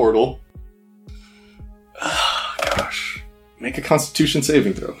from this portal. Oh, gosh. Make a Constitution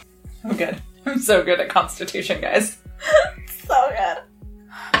saving throw. I'm good. I'm so good at Constitution, guys. So good.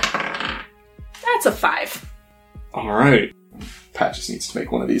 That's a 5. Alright. Patches needs to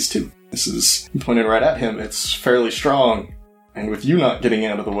make one of these too. This is pointed right at him. It's fairly strong. And with you not getting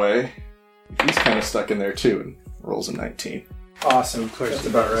out of the way, he's kind of stuck in there too, and rolls a 19. Awesome. That's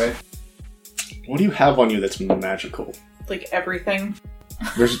about right. What do you have on you that's magical? Like everything.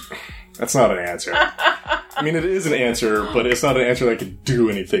 That's not an answer. I mean, it is an answer, but it's not an answer that I can do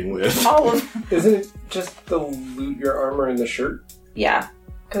anything with. All of Isn't it just the loot, your armor, and the shirt? Yeah,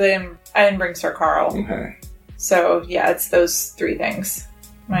 because I didn't bring Sir Carl. Okay. So, yeah, it's those 3 things.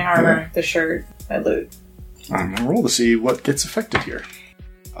 My armor, the shirt, my loot. I'm going to roll to see what gets affected here.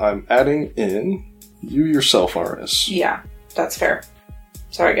 I'm adding in you yourself, Arnis. Yeah, that's fair.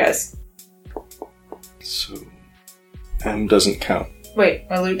 Sorry, guys. So, M doesn't count. Wait,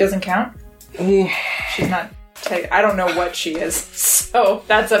 my loot doesn't count? She's not... I don't know what she is, so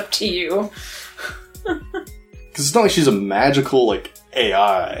that's up to you. Because it's not like she's a magical, like,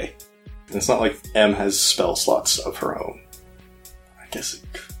 AI. And it's not like M has spell slots of her own. I guess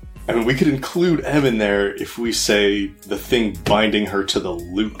we could include M in there if we say the thing binding her to the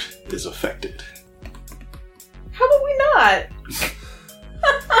loot is affected. How about we not?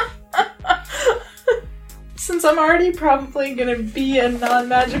 Since I'm already probably gonna be a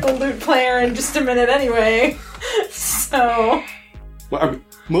non-magical loot player in just a minute anyway. So... Well,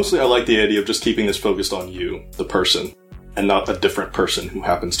 mostly I like the idea of just keeping this focused on you, the person, and not a different person who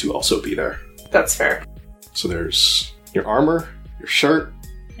happens to also be there. That's fair. So there's your armor, your shirt,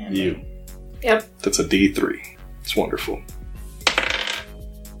 and you. Yep. That's a D3. It's wonderful.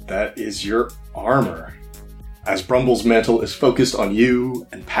 That is your armor. As Brumble's mantle is focused on you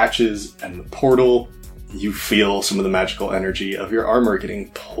and Patches and the portal, you feel some of the magical energy of your armor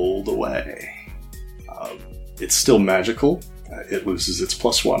getting pulled away. It's still magical. It loses its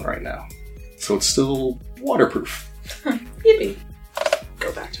 +1 right now. So it's still waterproof. Yippee.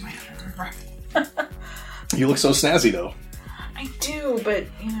 Go back to my other armor. You look so snazzy, though. I do, but,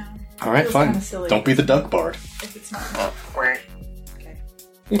 Alright, fine. Don't be the duck bard. If it's not...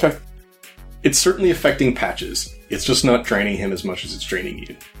 Okay. It's certainly affecting Patches. It's just not draining him as much as it's draining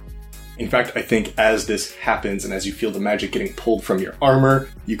you. In fact, I think as this happens and as you feel the magic getting pulled from your armor,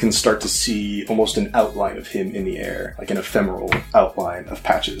 you can start to see almost an outline of him in the air, like an ephemeral outline of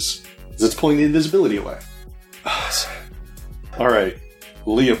Patches, as it's pulling the invisibility away. Alright,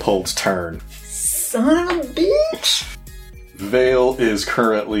 Leopold's turn. Son of a bitch! Vale is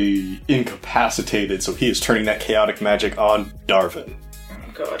currently incapacitated, so he is turning that chaotic magic on Darvin.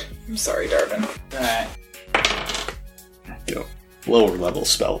 Oh god. I'm sorry, Darvin. Alright. Lower level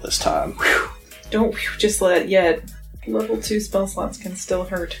spell this time. Whew. Don't just let it yet. Level 2 spell slots can still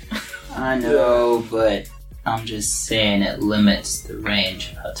hurt. I know, but I'm just saying it limits the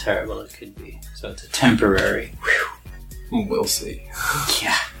range of how terrible it could be. So it's a temporary. We'll see.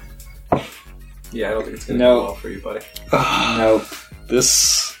 Yeah. Yeah, I don't think it's going to go well for you, buddy. Nope.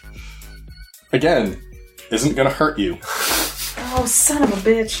 This, again, isn't going to hurt you. Oh, son of a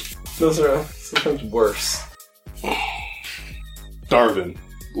bitch. Those are sometimes worse. Darvin,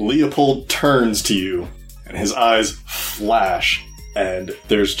 Leopold turns to you, and his eyes flash, and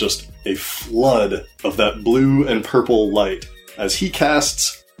there's just a flood of that blue and purple light as he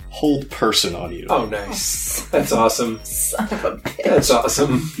casts Hold Person on you. Oh, nice. That's awesome. Son of a bitch. That's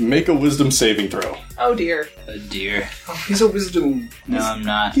awesome. Make a wisdom saving throw. Oh, dear. Oh, dear. Oh, he's a wisdom. No, I'm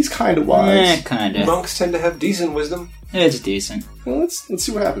not. He's kind of wise. Kind of. Monks tend to have decent wisdom. It's decent. Well, let's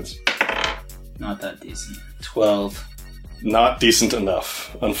see what happens. Not that decent. 12. Not decent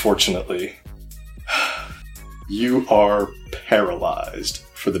enough, unfortunately. You are paralyzed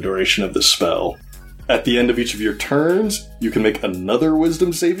for the duration of the spell. At the end of each of your turns, you can make another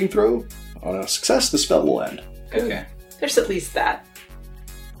wisdom saving throw. On a success, the spell will end. Okay. There's at least that.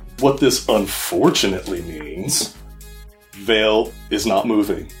 What this unfortunately means, Vale is not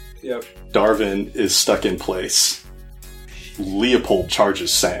moving. Yep. Darvin is stuck in place. Leopold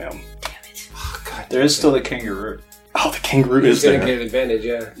charges Sam. Oh, God. There is still a kangaroo. Oh, the kangaroo He's is there. going to get an advantage,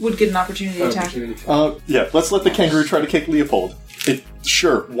 yeah. Would get an opportunity attack. Yeah, let's let the kangaroo try to kick Leopold.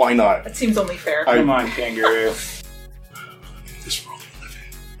 Sure, why not? That seems only fair. Come on, kangaroo. This roll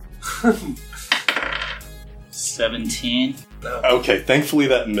 17. Okay, thankfully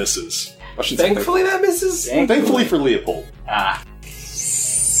that misses. Thankfully that misses? Thankfully for Leopold.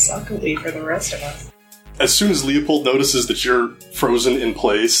 Suckily for the rest of us. As soon as Leopold notices that you're frozen in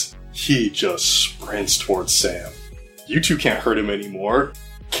place, he just sprints towards Sam. You two can't hurt him anymore.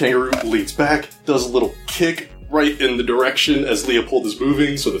 Kangaroo leans back, does a little kick right in the direction as Leopold is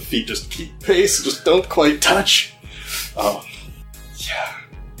moving, so the feet just keep pace, just don't quite touch. Yeah.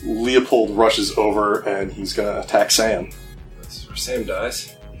 Leopold rushes over and he's gonna attack Sam. That's where Sam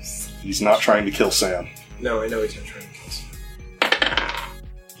dies. He's not trying to kill Sam. No, I know he's not trying to kill Sam.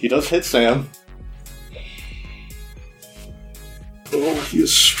 He does hit Sam. Oh, he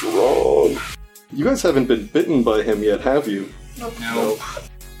is strong. You guys haven't been bitten by him yet, have you? Nope. No.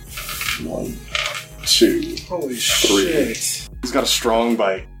 1, 2, Holy 3. shit. He's got a strong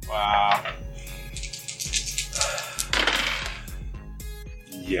bite. Wow.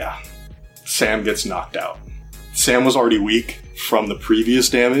 Yeah. Sam gets knocked out. Sam was already weak from the previous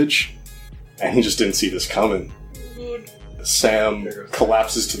damage, and he just didn't see this coming. Sam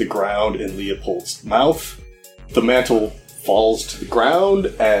collapses to the ground in Leopold's mouth. The mantle falls to the ground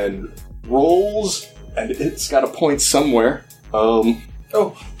and rolls, and it's got a point somewhere. Oh,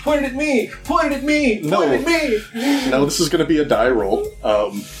 point at me! Point at me! No. Point at me! No, this is going to be a die roll,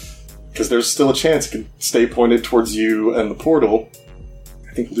 because there's still a chance it can stay pointed towards you and the portal.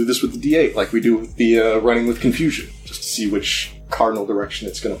 I think we'll do this with the D8, like we do with the running with confusion, just to see which cardinal direction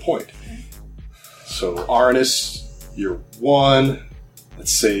it's going to point. So, Arnis, you're 1.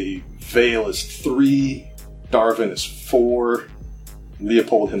 Let's say Vale is 3. Darvin is 4.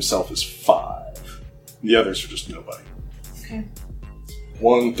 Leopold himself is 5. The others are just nobody. Okay.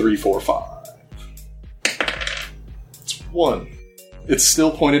 1, 3, 4, 5. It's 1. It's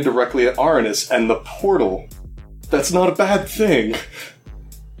still pointed directly at Arnis, and the portal. That's not a bad thing.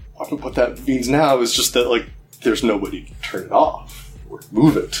 What that means now is just that, like, there's nobody to turn it off or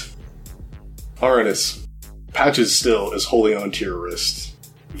move it. Arnis, Patches still is holding onto your wrist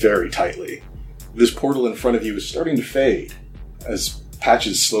very tightly. This portal in front of you is starting to fade as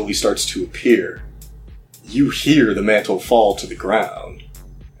Patches slowly starts to appear. You hear the mantle fall to the ground.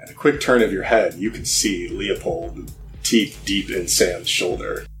 At a quick turn of your head, you can see Leopold, teeth deep in Sam's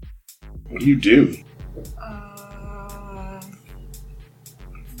shoulder. What do you do?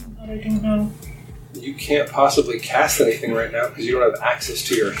 I don't know. You can't possibly cast anything right now because you don't have access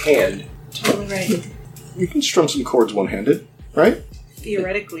to your hand. Totally right. You can strum some chords one-handed, right?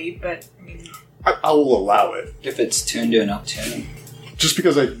 Theoretically, but I mean, I will allow it. If it's tuned to an Nocturne. Just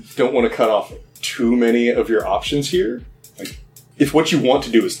because I don't want to cut off too many of your options here. Like, if what you want to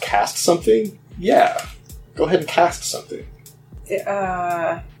do is cast something, yeah, go ahead and cast something.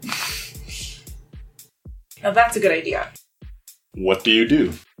 now that's a good idea. What do you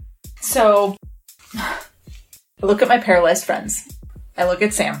do? So, I look at my paralyzed friends. I look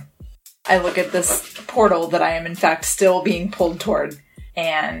at Sam. I look at this portal that I am in fact still being pulled toward,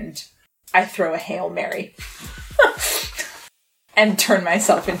 and I throw a Hail Mary. And turn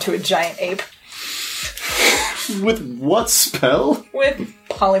myself into a giant ape. With what spell? With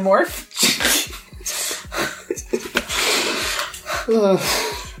polymorph.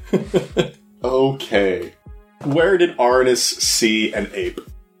 Okay. Where did Arnis see an ape?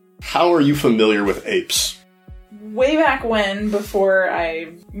 How are you familiar with apes? Way back when, before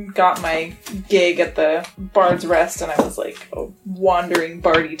I got my gig at the Bard's Rest and I was like a wandering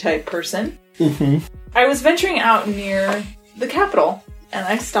bardy type person, I was venturing out near the capital and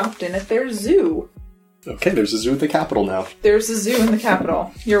I stopped in at their zoo. Okay, there's a zoo at the capital now. There's a zoo in the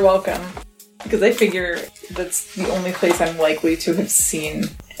capital. You're welcome. Because I figure that's the only place I'm likely to have seen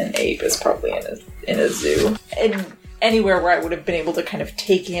an ape is probably in a zoo. And anywhere where I would have been able to kind of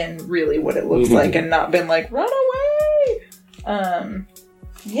take in really what it looks like and not been like, run away!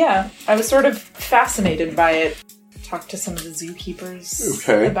 Yeah, I was sort of fascinated by it. Talked to some of the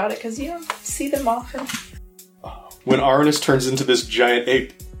zookeepers about it, because you don't see them often. When Arnis turns into this giant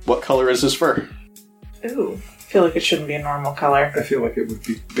ape, what color is his fur? Ooh, I feel like it shouldn't be a normal color. I feel like it would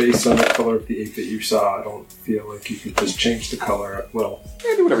be based on the color of the ape that you saw. I don't feel like you could just change the color. Well,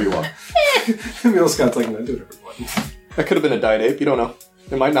 do whatever you want. Meal Scott's like, no, do whatever you want. That could have been a dyed ape, you don't know.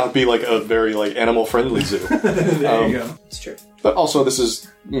 It might not be like a very animal-friendly zoo. There you go. It's true. But also, this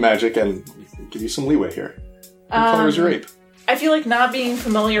is magic and give you some leeway here. What color is your ape? I feel like not being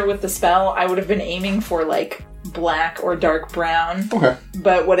familiar with the spell, I would have been aiming for black or dark brown. Okay.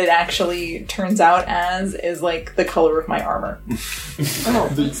 But what it actually turns out as is the color of my armor.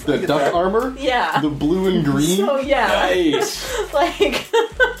 The duck armor? Yeah. The blue and green? So yeah. Nice.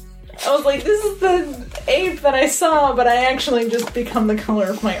 I was like, this is the ape that I saw, but I actually just become the color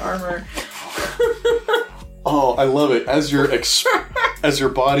of my armor. Oh, I love it. As your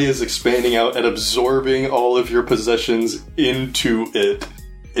body is expanding out and absorbing all of your possessions into it,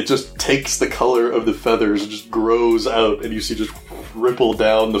 it just takes the color of the feathers and just grows out, and you see just ripple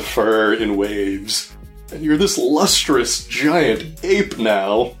down the fur in waves. And you're this lustrous giant ape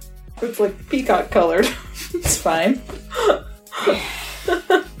now. It's peacock colored. It's fine.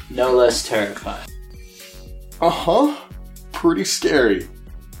 No less terrifying. Uh-huh. Pretty scary.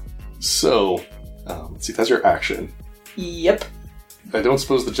 So, let's see, that's your action. Yep. I don't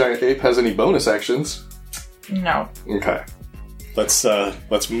suppose the giant ape has any bonus actions. No. Okay.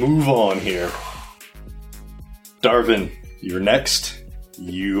 Let's move on here. Darvin, you're next.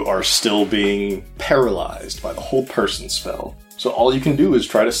 You are still being paralyzed by the whole person spell. So all you can do is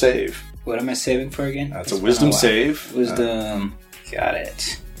try to save. What am I saving for again? That's a wisdom save. Wisdom. Got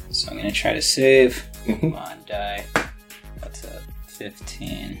it. So I'm going to try to save. Come on, die. That's a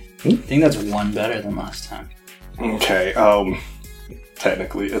 15. I think that's one better than last time. Okay,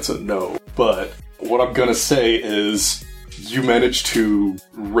 technically it's a no. But what I'm going to say is you managed to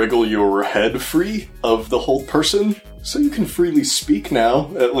wriggle your head free of the whole person, so you can freely speak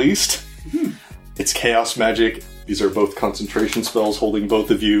now, at least. It's chaos magic. These are both concentration spells holding both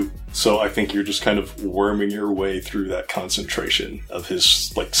of you, so I think you're just kind of worming your way through that concentration of his,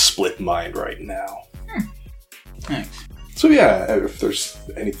 split mind right now. Thanks. So yeah, if there's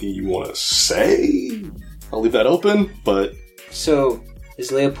anything you want to say, I'll leave that open, but... So,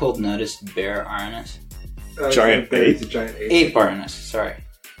 has Leopold noticed Bear Arnis? Giant ape? Ape Arnis, sorry.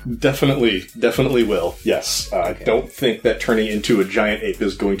 Definitely will, yes. I don't think that turning into a giant ape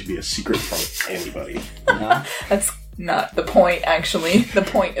is going to be a secret from anybody. No? That's not the point, actually. The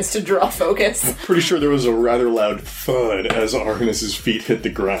point is to draw focus. Pretty sure there was a rather loud thud as Arnis's feet hit the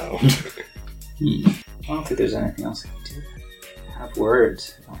ground. I don't think there's anything else I can do. I have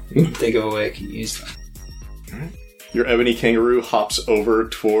words. I don't think of a way I can use them. Your ebony kangaroo hops over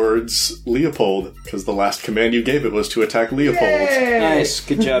towards Leopold, because the last command you gave it was to attack Leopold. Yay! Nice,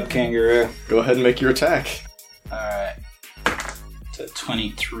 good job, kangaroo. Go ahead and make your attack. Alright. So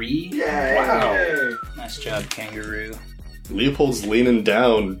 23? Yay! Wow. Nice job, kangaroo. Leopold's leaning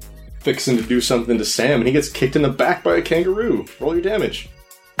down, fixing to do something to Sam, and he gets kicked in the back by a kangaroo. Roll your damage.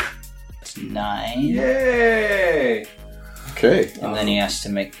 It's 9. Yay! Okay. And then he has to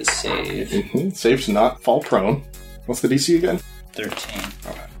make the save. Save to not fall prone. What's the DC again? 13.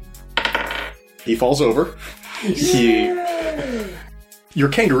 Okay. He falls over. Your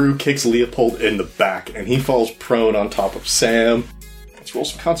kangaroo kicks Leopold in the back, and he falls prone on top of Sam. Let's roll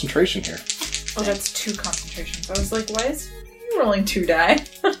some concentration here. Oh, that's 2 concentrations. I was like, why is he rolling 2 die?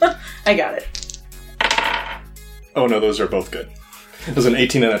 I got it. Oh no, those are both good. There's an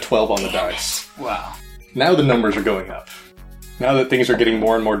 18 and a 12 on the dice. Wow. Now the numbers are going up. Now that things are getting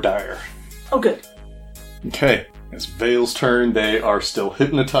more and more dire. Oh, good. Okay. It's Vale's turn. They are still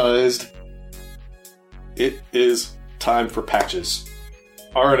hypnotized. It is time for Patches.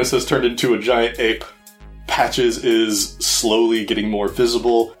 Arnis has turned into a giant ape. Patches is slowly getting more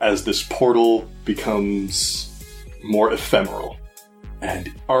visible as this portal becomes more ephemeral. And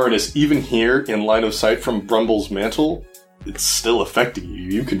Arnis, even here in line of sight from Brumble's mantle, it's still affecting you.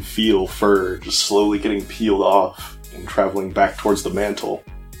 You can feel fur just slowly getting peeled off and traveling back towards the mantle.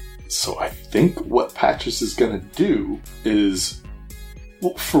 So I think what Patches is gonna do is,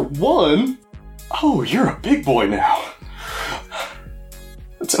 well, for one, oh, you're a big boy now.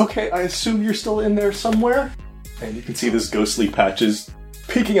 It's okay, I assume you're still in there somewhere. And you can see this ghostly Patches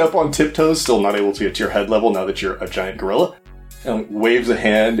peeking up on tiptoes, still not able to get to your head level now that you're a giant gorilla, and waves a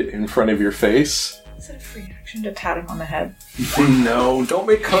hand in front of your face. Is it a free action to pat him on the head? No, don't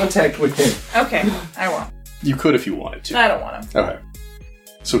make contact with him. Okay, I won't. You could if you wanted to. I don't want him. Okay.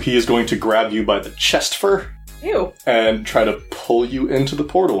 So he is going to grab you by the chest fur. Ew. And try to pull you into the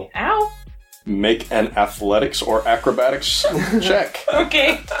portal. Ow. Make an athletics or acrobatics check.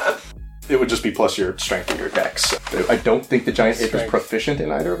 Okay. It would just be plus your strength or your dex. I don't think the giant ape is proficient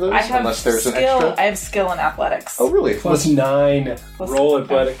in either of those, unless there's an extra. I have skill in athletics. Oh, really? +9. Roll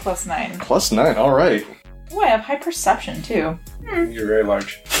athletic. +9. +9, alright. Oh, I have high perception, too. You're very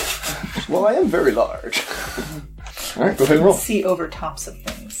large. Well, I am very large. Alright, go ahead and roll. See over tops of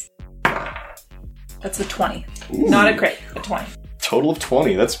things. That's a 20. Ooh. Not a crit, a 20. Total of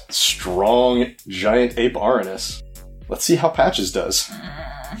 20. That's strong giant ape Aranus. Let's see how Patches does.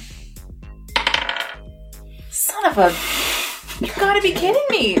 Son of a... You've got to be kidding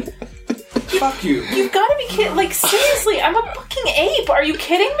me. Fuck you. You've got to be kidding... Like, seriously, I'm a fucking ape. Are you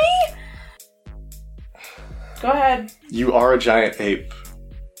kidding me? Go ahead. You are a giant ape.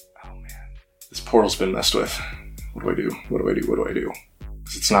 Oh, man. This portal's been messed with. What do I do? What do I do? What do I do?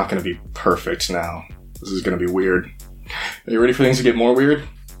 Because it's not going to be perfect now. This is going to be weird. Are you ready for things to get more weird?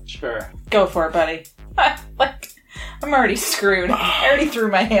 Sure. Go for it, buddy. Like, I'm already screwed. I already threw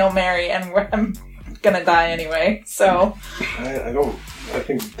my Hail Mary, and I'm gonna die anyway, so... I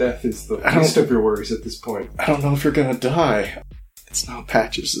think death is the least of your worries at this point. I don't know if you're gonna die. It's not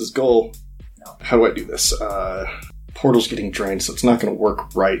Patches' goal. No. How do I do this? Portal's getting drained, so it's not gonna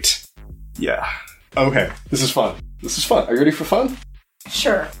work right. Yeah. Okay, this is fun. This is fun. Are you ready for fun?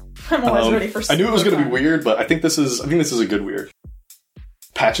 Sure. I'm always ready for I knew it was gonna be weird, but I think this is a good weird.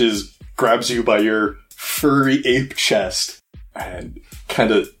 Patches grabs you by your furry ape chest and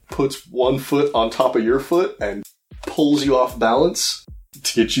kind of puts one foot on top of your foot and pulls you off balance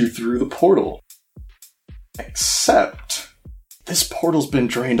to get you through the portal. Except, this portal's been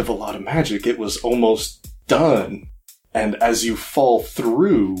drained of a lot of magic. It was almost done. And as you fall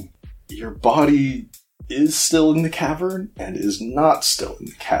through, your body is still in the cavern and is not still in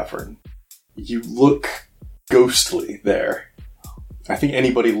the cavern. You look ghostly there. I think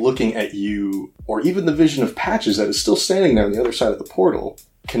anybody looking at you, or even the vision of Patches that is still standing there on the other side of the portal,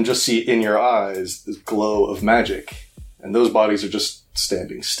 can just see in your eyes this glow of magic. And those bodies are just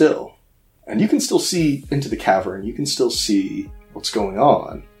standing still. And you can still see into the cavern, you can still see what's going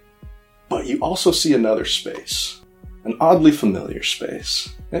on. But you also see another space. An oddly familiar space.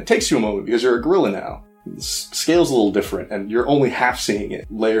 And it takes you a moment because you're a gorilla now. The scale's a little different, and you're only half seeing it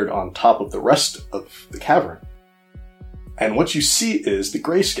layered on top of the rest of the cavern. And what you see is the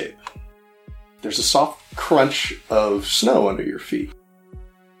grayscape. There's a soft crunch of snow under your feet.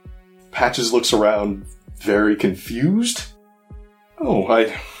 Patches looks around very confused. Oh,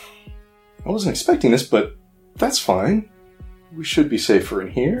 I wasn't expecting this, but that's fine. We should be safer in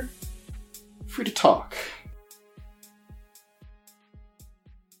here. Free to talk.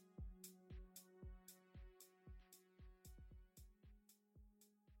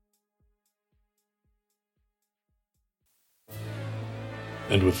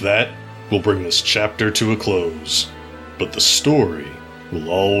 And with that, we'll bring this chapter to a close. But the story will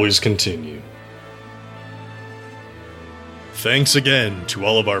always continue. Thanks again to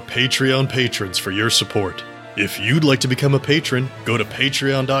all of our Patreon patrons for your support. If you'd like to become a patron, go to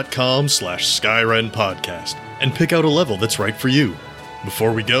patreon.com/SkyrenPodcast and pick out a level that's right for you.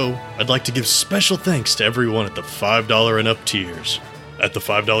 Before we go, I'd like to give special thanks to everyone at the $5 and up tiers. At the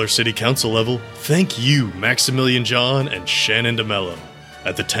 $5 City Council level, thank you Maximilian John and Shannon DeMello.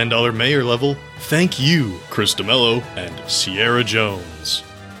 At the $10 Mayor level, thank you Chris DeMello and Sierra Jones.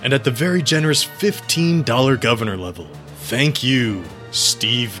 And at the very generous $15 Governor level, thank you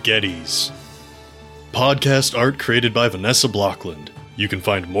Steve Geddes. Podcast art created by Vanessa Blockland. You can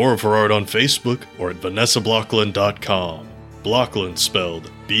find more of her art on Facebook or at vanessablockland.com. Blockland spelled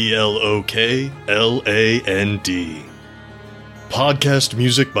Blokland. Podcast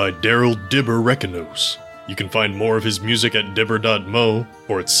music by Daryl Dibber Rekinos. You can find more of his music at dibber.mo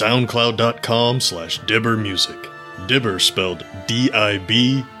or at soundcloud.com/dibbermusic. Dibber spelled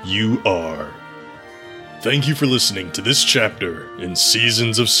Dibur. Thank you for listening to this chapter in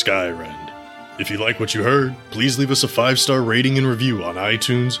Seasons of Skyrend. If you like what you heard, please leave us a 5-star rating and review on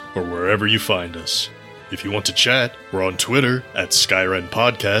iTunes or wherever you find us. If you want to chat, we're on Twitter at Skyren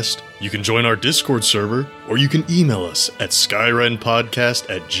Podcast. You can join our Discord server, or you can email us at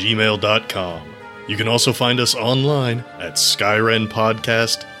skyrenpodcast@gmail.com. You can also find us online at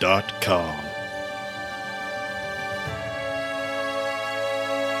skyrenpodcast.com.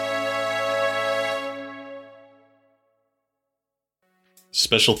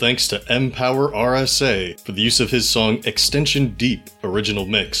 Special thanks to Empower RSA for the use of his song Extension Deep original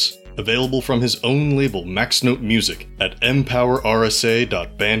mix, available from his own label Maxnote Music at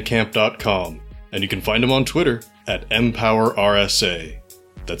empowerrsa.bandcamp.com, and you can find him on Twitter at empowerrsa.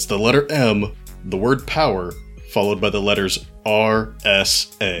 That's the letter M, the word power, followed by the letters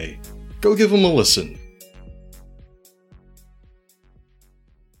RSA. Go give him a listen.